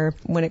age where,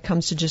 when it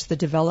comes to just the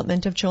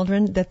development of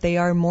children, that they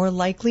are more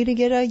likely to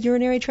get a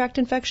urinary tract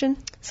infection?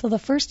 So the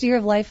first year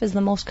of life is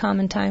the most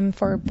common time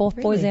for both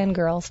boys and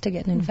girls to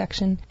get an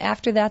infection.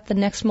 After that, the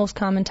next most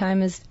common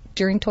time is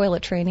during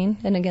toilet training,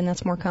 and again,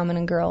 that's more common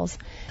in girls.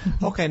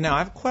 Okay, now I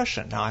have a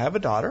question. Now, I have a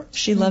daughter.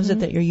 She loves it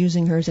that you're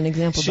using her as an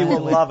example. She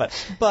will love it.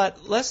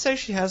 But let's say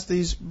she has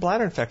these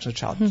bladder infections,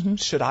 child.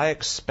 Should I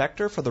expect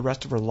her for the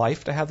rest of her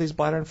life to have these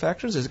bladder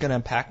infections? Is it going to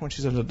impact when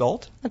she's an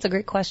adult? That's a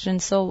great question.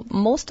 So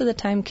most of the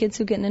time, kids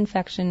who get an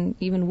infection,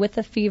 even with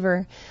a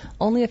fever,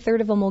 only a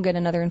third of them will get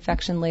another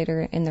infection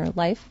later in their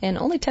life, and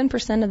only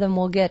 10% of them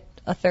will get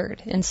a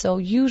third. And so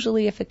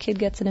usually if a kid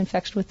gets an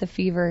infection with a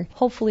fever,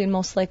 hopefully and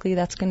most likely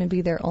that's going to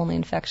be their only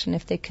infection.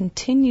 If they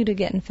continue to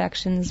get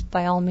infections,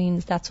 by all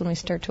means, that's when we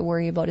start to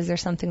worry about, is there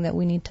something that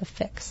we need to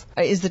fix?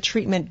 Is the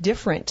treatment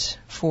different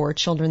for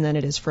children than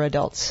it is for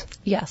adults?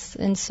 Yes.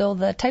 And so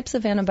the types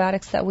of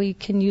antibiotics that we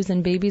can use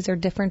in babies are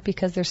different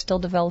because they're still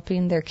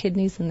developing their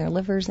kidneys and their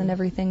livers and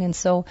everything. And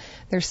so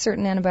there's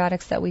certain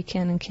antibiotics that we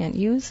can and can't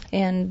use.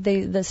 And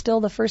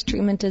still the first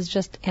treatment is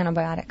just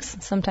antibiotics.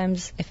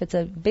 Sometimes if it's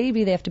a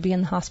baby, they have to be in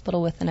the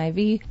hospital with an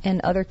IV,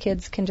 and other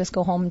kids can just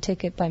go home and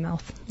take it by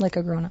mouth like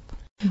a grown-up.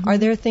 Are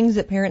there things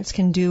that parents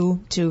can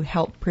do to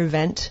help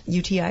prevent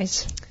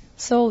UTIs?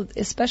 So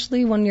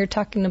especially when you're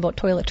talking about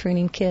toilet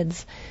training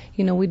kids,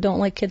 we don't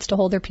like kids to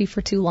hold their pee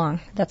for too long.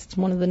 That's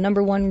one of the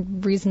number one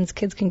reasons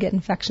kids can get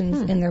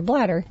infections in their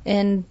bladder,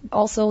 and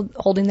also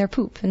holding their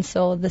poop. And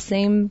so the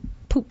same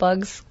poop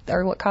bugs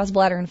are what cause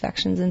bladder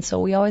infections, and so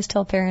we always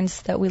tell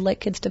parents that we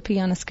like kids to pee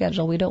on a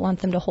schedule. We don't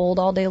want them to hold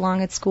all day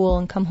long at school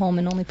and come home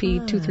and only pee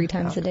 2-3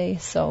 times a day.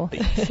 So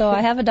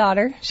I have a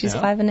daughter. She's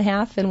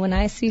 5.5, and when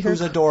I see her,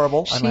 who's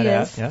adorable, I might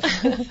add.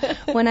 Yes.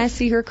 When I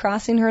see her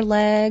crossing her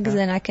legs,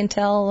 and I can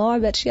tell, I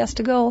bet she has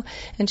to go,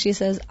 and she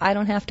says, I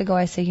don't have to go.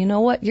 I say, you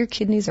know what? Your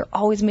kidneys are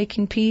always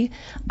making pee.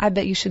 I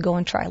bet you should go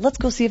and try. Let's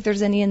go see if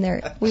there's any in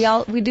there.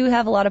 We do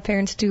have a lot of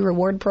parents do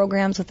reward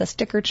programs with a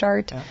sticker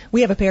chart. Yeah.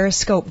 We have a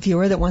Periscope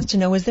viewer that wants to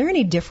know, is there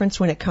any difference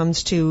when it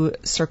comes to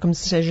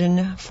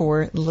circumcision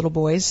for little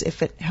boys,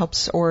 if it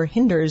helps or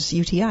hinders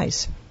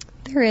UTIs?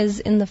 There is.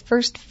 In the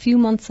first few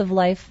months of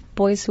life,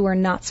 boys who are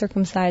not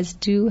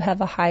circumcised do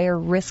have a higher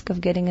risk of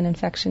getting an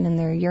infection in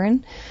their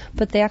urine,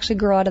 but they actually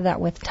grow out of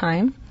that with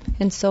time.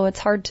 And so it's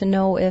hard to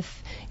know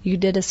if you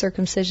did a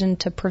circumcision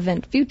to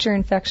prevent future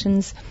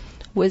infections.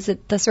 Was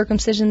it the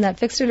circumcision that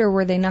fixed it, or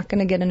were they not going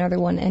to get another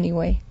one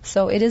anyway?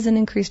 So it is an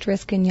increased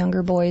risk in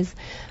younger boys,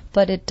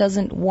 but it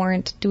doesn't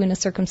warrant doing a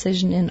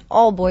circumcision in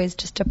all boys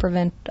just to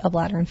prevent a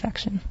bladder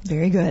infection.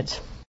 Very good.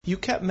 You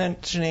kept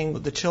mentioning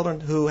the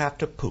children who have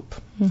to poop.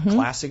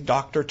 Classic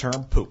doctor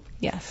term, poop.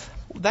 Yes.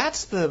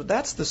 That's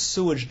the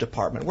sewage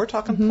department. We're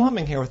talking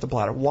plumbing here with the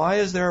bladder. Why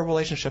is there a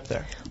relationship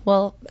there?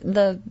 Well,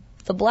 the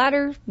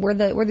bladder, where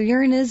the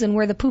urine is and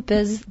where the poop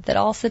is, that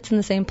all sits in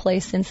the same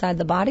place inside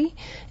the body.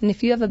 And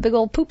if you have a big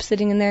old poop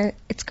sitting in there,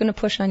 it's going to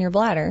push on your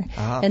bladder.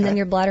 Okay. And then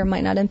your bladder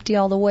might not empty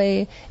all the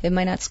way. It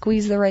might not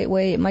squeeze the right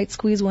way. It might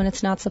squeeze when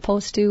it's not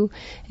supposed to.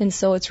 And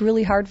so it's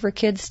really hard for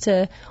kids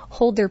to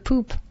hold their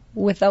poop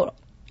without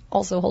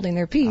also holding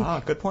their pee.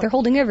 Good point. They're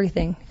holding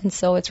everything. And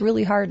so it's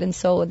really hard. And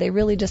so they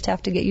really just have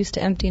to get used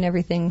to emptying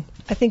everything.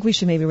 I think we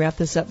should maybe wrap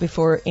this up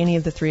before any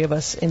of the three of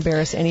us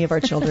embarrass any of our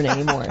children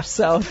anymore.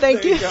 So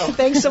thank you.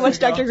 Thanks so much,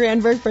 Dr.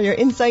 Granberg, for your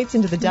insights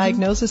into the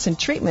diagnosis and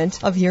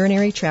treatment of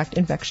urinary tract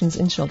infections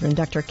in children.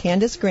 Dr.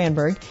 Candace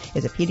Granberg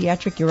is a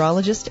pediatric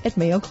urologist at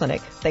Mayo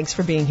Clinic. Thanks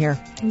for being here.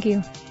 Thank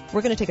you.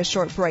 We're going to take a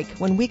short break.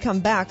 When we come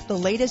back, the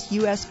latest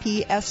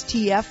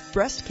USP-STF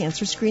breast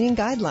cancer screening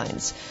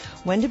guidelines,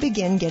 when to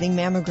begin getting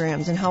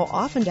mammograms and how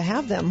often to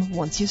have them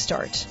once you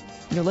start.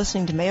 You're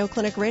listening to Mayo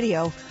Clinic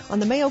Radio on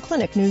the Mayo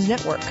Clinic News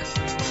Network.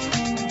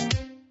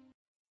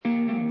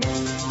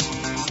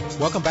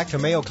 Welcome back to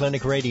Mayo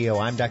Clinic Radio.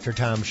 I'm Dr.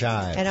 Tom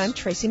Shives. And I'm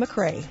Tracy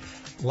McCrae.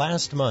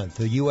 Last month,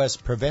 the U.S.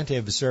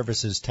 Preventive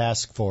Services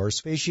Task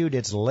Force issued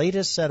its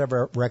latest set of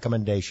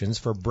recommendations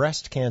for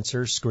breast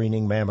cancer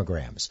screening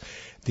mammograms.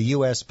 The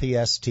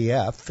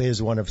USPSTF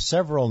is one of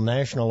several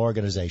national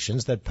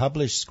organizations that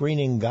publish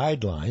screening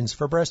guidelines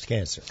for breast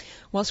cancer.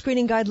 While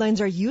screening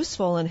guidelines are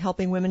useful in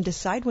helping women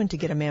decide when to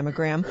get a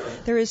mammogram,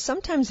 there is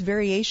sometimes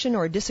variation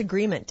or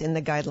disagreement in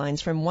the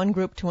guidelines from one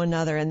group to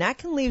another, and that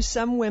can leave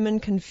some women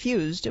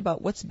confused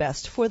about what's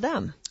best for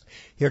them.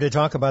 Here to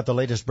talk about the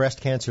latest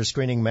breast cancer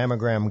screening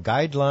mammogram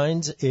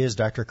guidelines is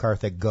Dr.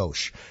 Karthik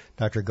Ghosh.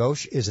 Dr.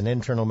 Ghosh is an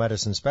internal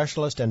medicine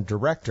specialist and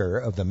director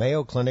of the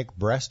Mayo Clinic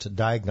Breast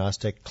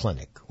Diagnostic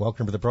Clinic.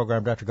 Welcome to the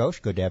program, Dr.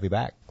 Ghosh. Good to have you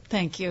back.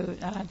 Thank you,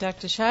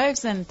 Dr.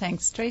 Shives, and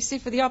thanks, Tracy,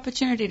 for the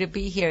opportunity to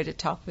be here to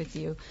talk with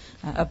you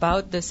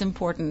about this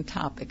important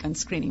topic on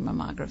screening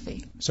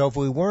mammography. So if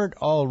we weren't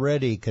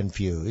already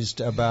confused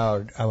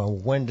about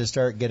when to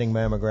start getting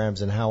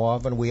mammograms and how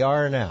often, we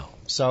are now.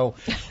 So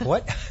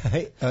what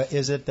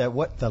is it that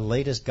what the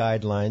latest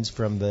guidelines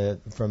from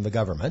the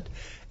government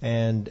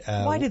and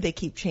why do they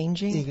keep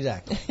changing?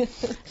 Exactly.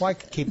 Why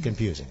keep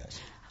confusing us?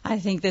 I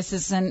think this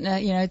is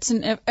it's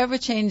an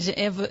ever-changing,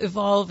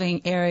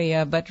 evolving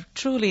area, but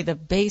truly the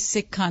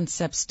basic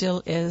concept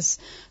still is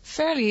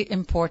fairly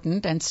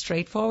important and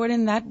straightforward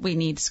in that we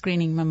need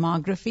screening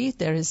mammography.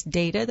 There is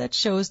data that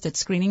shows that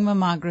screening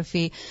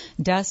mammography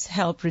does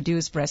help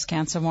reduce breast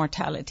cancer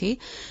mortality.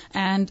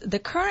 And the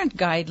current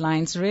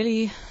guidelines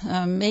really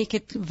make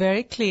it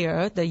very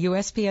clear, the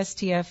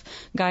USPSTF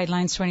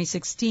guidelines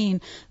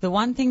 2016, the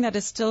one thing that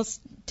is still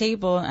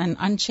stable and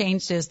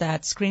unchanged is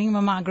that screening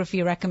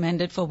mammography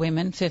recommended for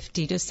women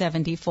 50 to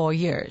 74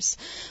 years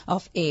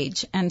of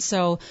age. And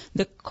so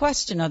the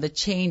question or the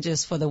change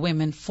is for the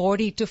women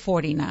 40 to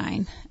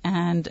 49.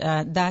 And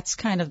that's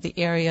kind of the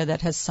area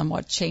that has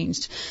somewhat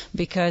changed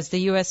because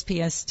the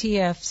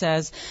USPSTF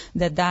says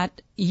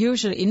that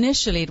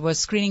initially it was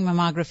screening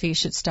mammography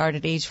should start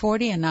at age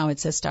 40 and now it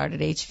says start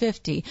at age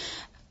 50.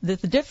 The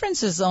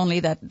difference is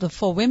only that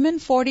for women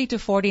 40 to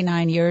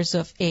 49 years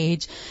of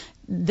age,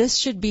 this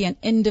should be an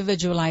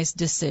individualized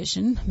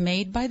decision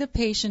made by the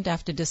patient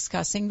after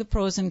discussing the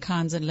pros and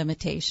cons and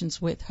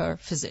limitations with her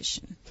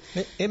physician.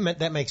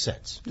 That makes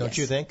sense, don't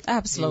you think?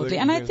 Absolutely.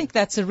 And I think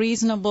that's a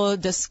reasonable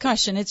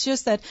discussion. It's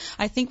just that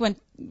I think when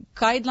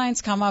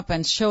guidelines come up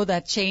and show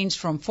that change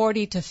from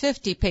 40 to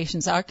 50,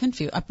 patients are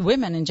confused.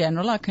 Women in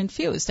general are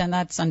confused, and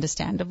that's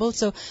understandable.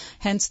 So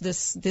hence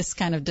this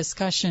kind of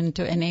discussion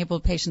to enable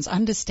patients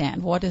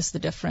understand what is the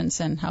difference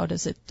and how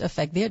does it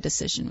affect their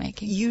decision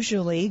making.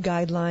 Usually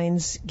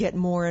guidelines get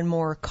more and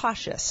more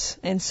cautious,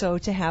 and so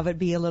to have it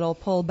be a little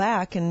pull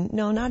back and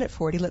no, not at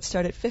 40, let's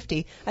start at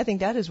 50, I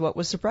think that is what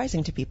was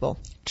surprising to people.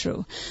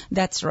 True.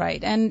 That's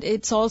right. And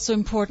it's also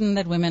important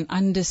that women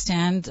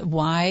understand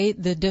why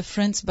the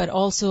difference, but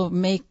also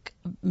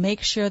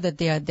make sure that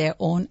they are their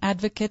own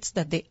advocates,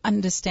 that they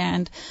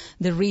understand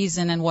the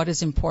reason and what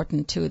is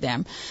important to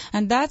them.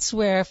 And that's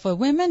where for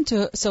women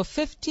so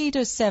 50 to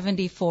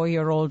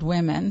 74-year-old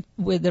women,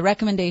 with the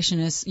recommendation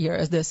is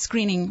the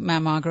screening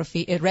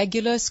mammography,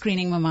 irregular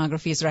screening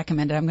mammography is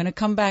recommended. I'm going to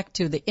come back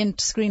to the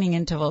screening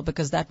interval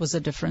because that was a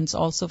difference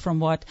also from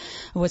what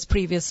was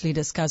previously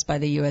discussed by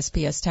the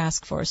USPS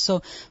task force.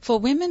 So for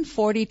women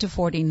 40 to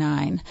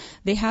 49,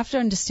 they have to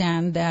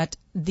understand that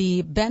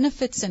the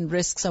benefits and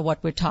risks are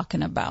what we're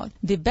talking about.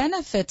 The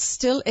benefits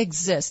still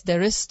exist.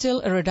 There is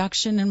still a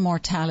reduction in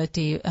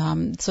mortality.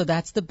 So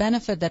that's the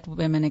benefit that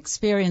women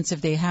experience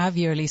if they have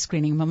yearly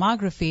screening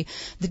mammography.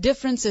 The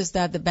difference is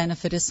that the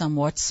benefit is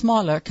somewhat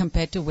smaller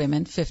compared to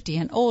women 50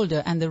 and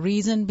older. And the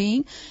reason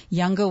being,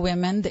 younger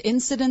women, the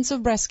incidence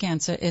of breast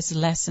cancer is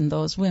less in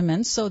those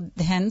women. So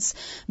hence,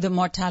 the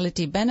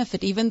mortality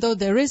benefit, even though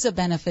there is a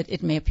benefit,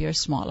 it may appear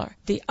smaller.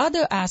 The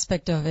other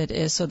aspect of it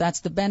is, so that's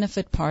the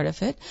benefit part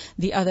of it.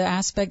 The other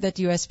aspect that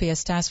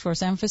USPS Task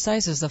Force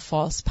emphasizes the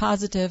false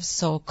positives,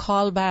 so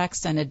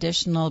callbacks and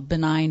additional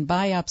benign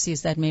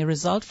biopsies that may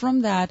result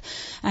from that,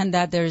 and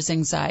that there is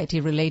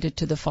anxiety related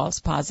to the false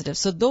positives.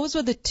 So those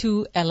were the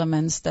two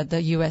elements that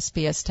the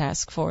USPS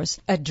Task Force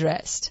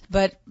addressed.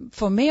 But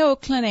for Mayo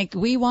Clinic,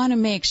 we want to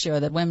make sure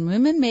that when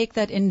women make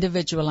that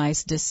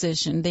individualized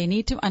decision, they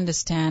need to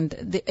understand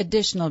the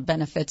additional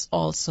benefits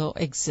also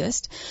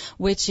exist,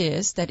 which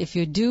is that if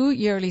you do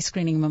yearly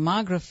screening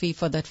mammography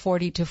for that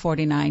 40 to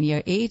 49-year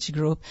age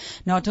group,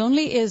 not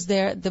only is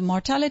there the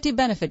mortality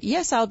benefit,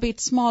 yes, albeit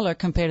smaller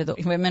compared to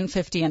the women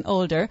 50 and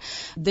older,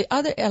 the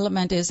other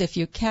element is if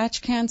you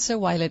catch cancer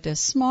while it is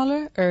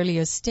smaller,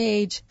 earlier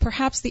stage,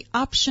 perhaps the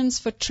options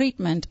for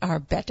treatment are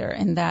better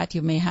in that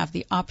you may have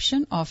the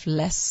option of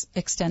less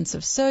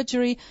extensive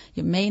surgery,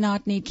 you may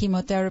not need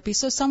chemotherapy,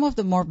 so some of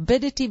the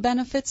morbidity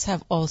benefits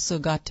have also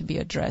got to be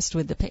addressed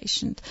with the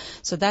patient.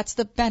 So that's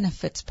the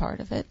benefits part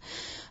of it.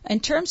 In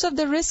terms of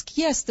the risk,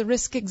 yes, the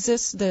risk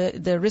exists,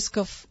 the risk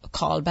of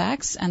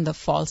callbacks and the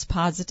false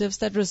positives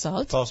that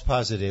result. False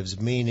positives,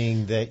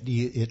 meaning that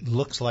it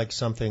looks like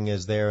something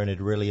is there and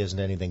it really isn't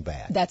anything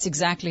bad. That's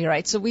exactly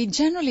right. So we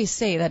generally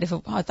say that if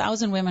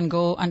 1,000 women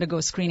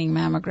undergo screening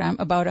mammogram,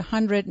 about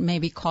 100 may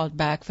be called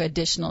back for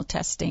additional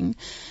testing.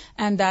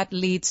 And that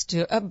leads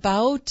to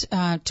about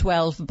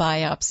 12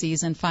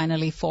 biopsies, and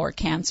finally 4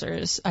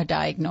 cancers are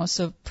diagnosed.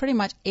 So pretty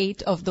much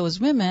 8 of those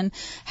women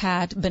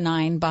had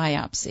benign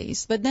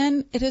biopsies. But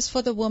then it is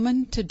for the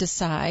woman to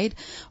decide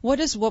what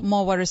is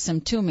more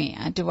worrisome to me.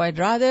 Do I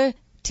rather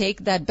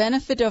take that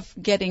benefit of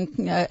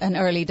getting an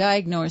early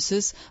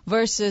diagnosis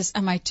versus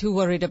am I too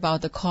worried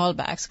about the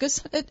callbacks?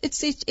 Because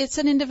it's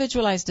an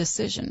individualized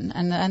decision,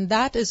 and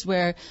that is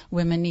where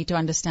women need to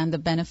understand the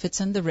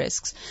benefits and the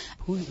risks.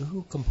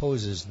 Who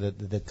composes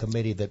the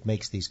committee that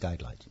makes these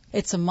guidelines?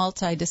 It's a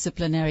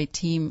multidisciplinary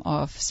team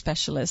of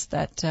specialists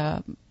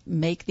that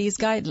make these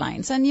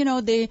guidelines. And,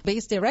 they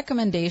base their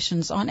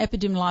recommendations on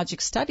epidemiologic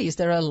studies.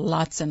 There are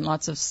lots and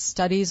lots of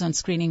studies on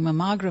screening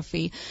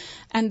mammography.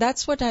 And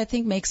that's what I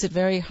think makes it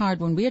very hard.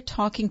 When we are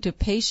talking to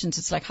patients,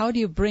 it's like, how do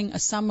you bring a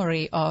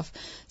summary of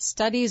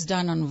studies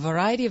done on a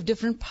variety of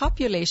different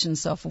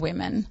populations of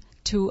women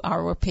to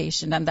our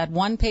patient, and that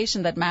one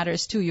patient that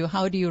matters to you,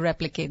 how do you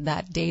replicate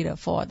that data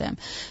for them?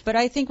 But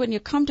I think when you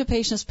come to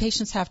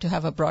patients have to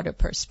have a broader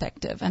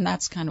perspective, and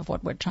that's kind of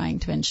what we're trying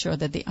to ensure,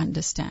 that they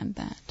understand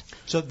that.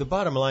 So the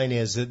bottom line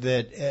is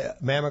that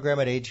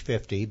mammogram at age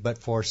 50, but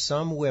for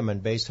some women,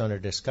 based on a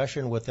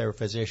discussion with their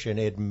physician,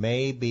 it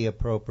may be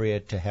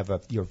appropriate to have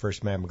your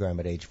first mammogram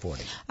at age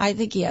 40. I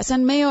think yes,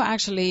 and Mayo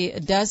actually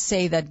does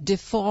say that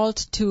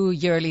default to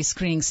yearly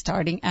screening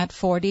starting at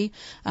 40,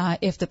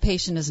 if the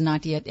patient is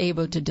not yet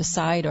able to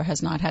decide or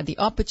has not had the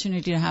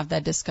opportunity to have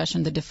that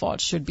discussion, the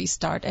default should be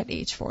start at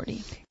age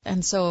 40.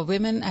 And so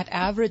women at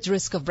average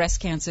risk of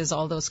breast cancer is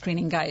all those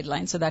screening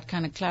guidelines. So that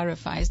kind of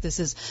clarifies. This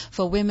is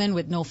for women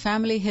with no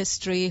family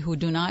history, who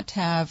do not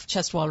have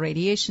chest wall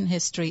radiation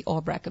history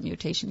or BRCA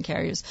mutation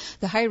carriers.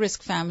 The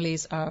high-risk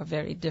families are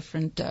very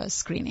different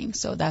screening.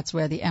 So that's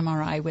where the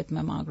MRI with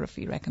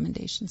mammography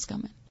recommendations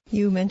come in.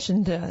 You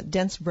mentioned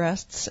dense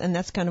breasts, and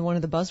that's kind of one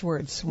of the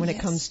buzzwords when it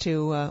comes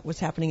to what's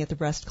happening at the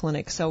breast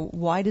clinic. So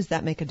why does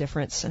that make a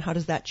difference, and how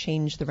does that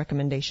change the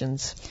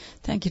recommendations?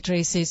 Thank you,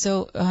 Tracy.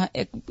 So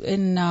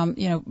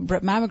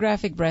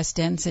mammographic breast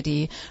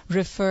density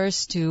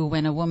refers to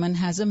when a woman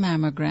has a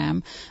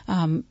mammogram,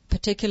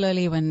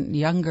 particularly when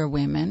younger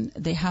women,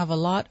 they have a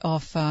lot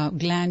of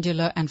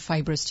glandular and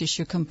fibrous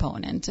tissue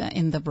component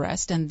in the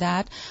breast, and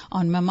that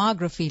on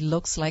mammography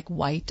looks like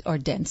white or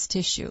dense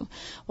tissue.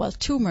 Well,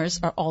 tumors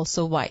are also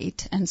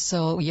white, and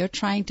so you're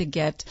trying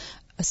to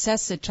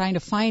assess it, trying to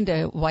find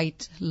a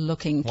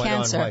white-looking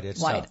cancer. White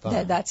on white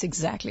itself. That's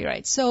exactly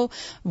right. So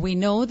we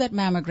know that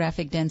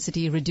mammographic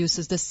density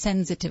reduces the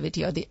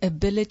sensitivity or the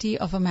ability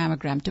of a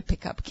mammogram to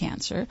pick up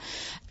cancer.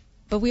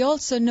 But we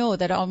also know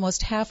that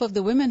almost half of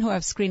the women who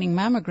have screening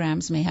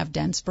mammograms may have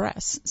dense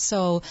breasts.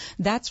 So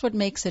that's what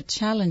makes it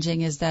challenging,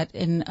 is that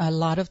in a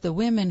lot of the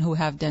women who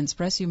have dense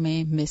breasts, you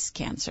may miss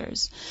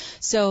cancers.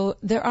 So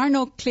there are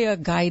no clear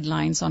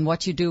guidelines on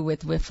what you do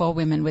for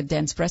women with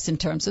dense breasts in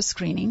terms of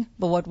screening.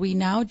 But what we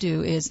now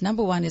do is,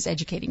 number one, is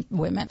educating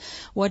women.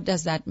 What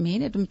does that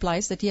mean? It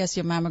implies that, yes,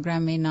 your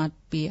mammogram may not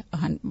be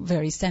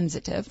very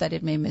sensitive, that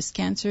it may miss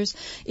cancers.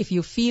 If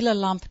you feel a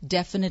lump,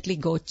 definitely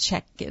go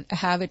check it,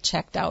 have it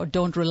checked out.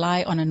 Don't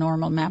rely on a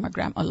normal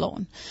mammogram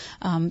alone.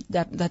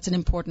 That's an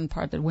important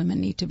part that women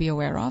need to be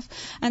aware of.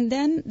 And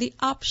then the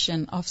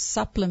option of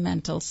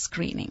supplemental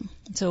screening.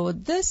 So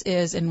this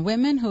is in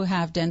women who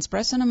have dense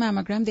breasts on a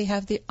mammogram, they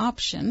have the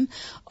option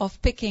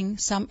of picking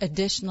some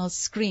additional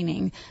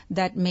screening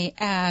that may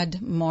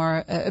add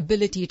more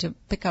ability to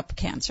pick up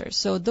cancer.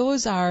 So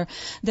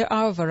there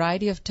are a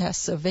variety of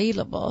tests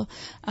available.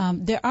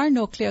 There are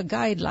no clear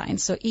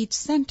guidelines, so each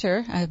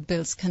center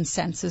builds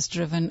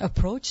consensus-driven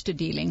approach to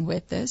dealing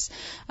with this.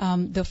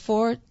 The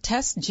 4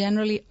 tests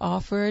generally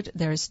offered,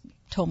 there's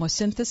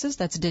tomosynthesis,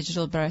 that's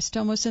digital breast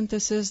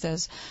tomosynthesis,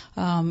 there's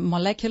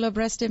molecular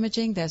breast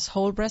imaging, there's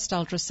whole breast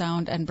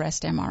ultrasound, and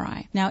breast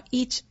MRI. Now,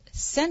 each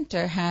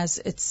center has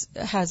its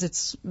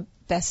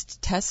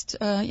best test,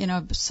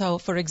 so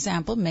for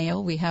example,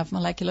 Mayo, we have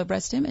molecular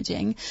breast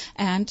imaging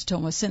and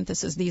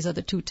tomosynthesis. These are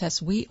the 2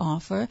 tests we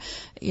offer.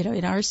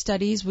 In our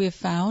studies, we've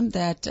found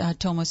that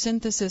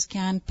tomosynthesis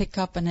can pick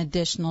up an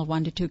additional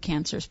 1 to 2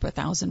 cancers per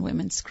 1,000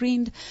 women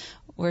screened,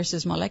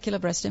 versus molecular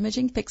breast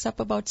imaging picks up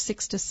about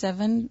 6 to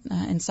 7,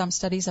 in some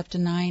studies up to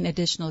 9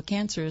 additional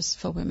cancers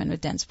for women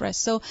with dense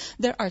breasts. So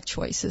there are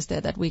choices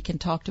there that we can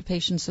talk to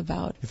patients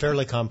about.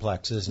 Fairly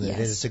complex, isn't it? Yes.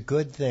 It's a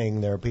good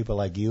thing there are people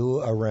like you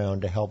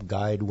around to help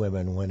guide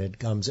women when it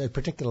comes,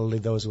 particularly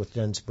those with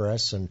dense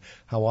breasts, and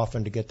how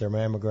often to get their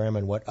mammogram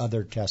and what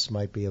other tests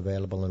might be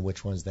available and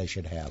which ones they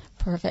should have.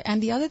 Perfect.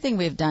 And the other thing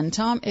we've done,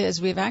 Tom,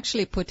 is we've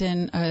actually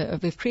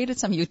we've created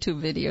some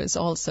YouTube videos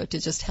also to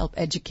just help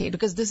educate,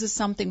 because this is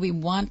something we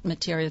want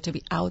material to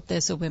be out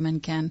there so women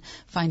can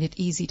find it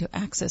easy to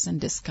access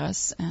and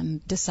discuss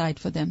and decide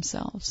for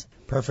themselves.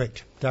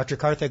 Perfect. Dr.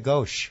 Karthik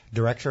Ghosh,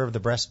 Director of the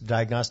Breast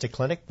Diagnostic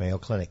Clinic, Mayo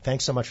Clinic.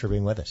 Thanks so much for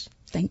being with us.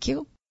 Thank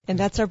you. And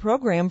that's our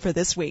program for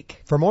this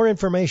week. For more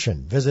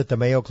information, visit the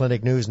Mayo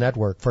Clinic News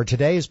Network for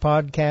today's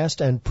podcast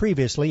and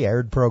previously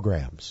aired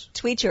programs.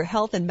 Tweet your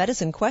health and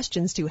medicine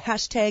questions to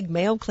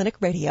 #Mayo Clinic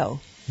Radio.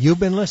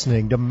 You've been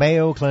listening to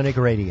Mayo Clinic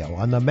Radio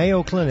on the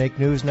Mayo Clinic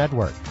News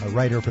Network. Our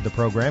writer for the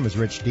program is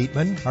Rich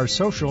Dietman. Our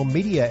social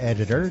media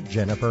editor,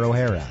 Jennifer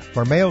O'Hara.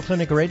 For Mayo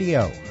Clinic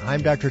Radio,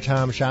 I'm Dr.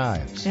 Tom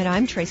Shives. And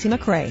I'm Tracy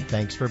McRae.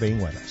 Thanks for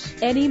being with us.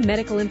 Any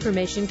medical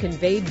information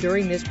conveyed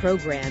during this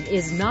program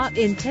is not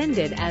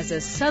intended as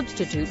a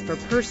substitute for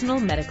personal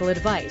medical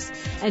advice,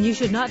 and you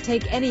should not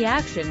take any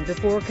action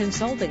before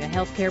consulting a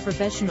healthcare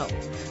professional.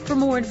 For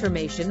more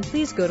information,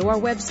 please go to our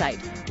website,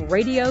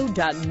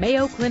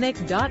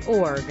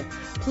 radio.mayoclinic.org.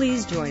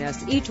 Please join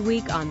us each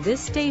week on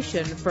this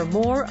station for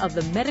more of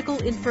the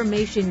medical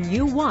information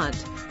you want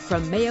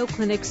from Mayo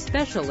Clinic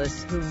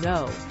specialists who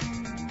know.